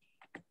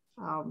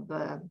of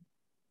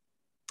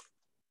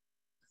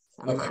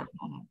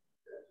some.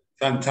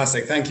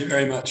 Fantastic. Thank you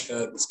very much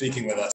for speaking with us.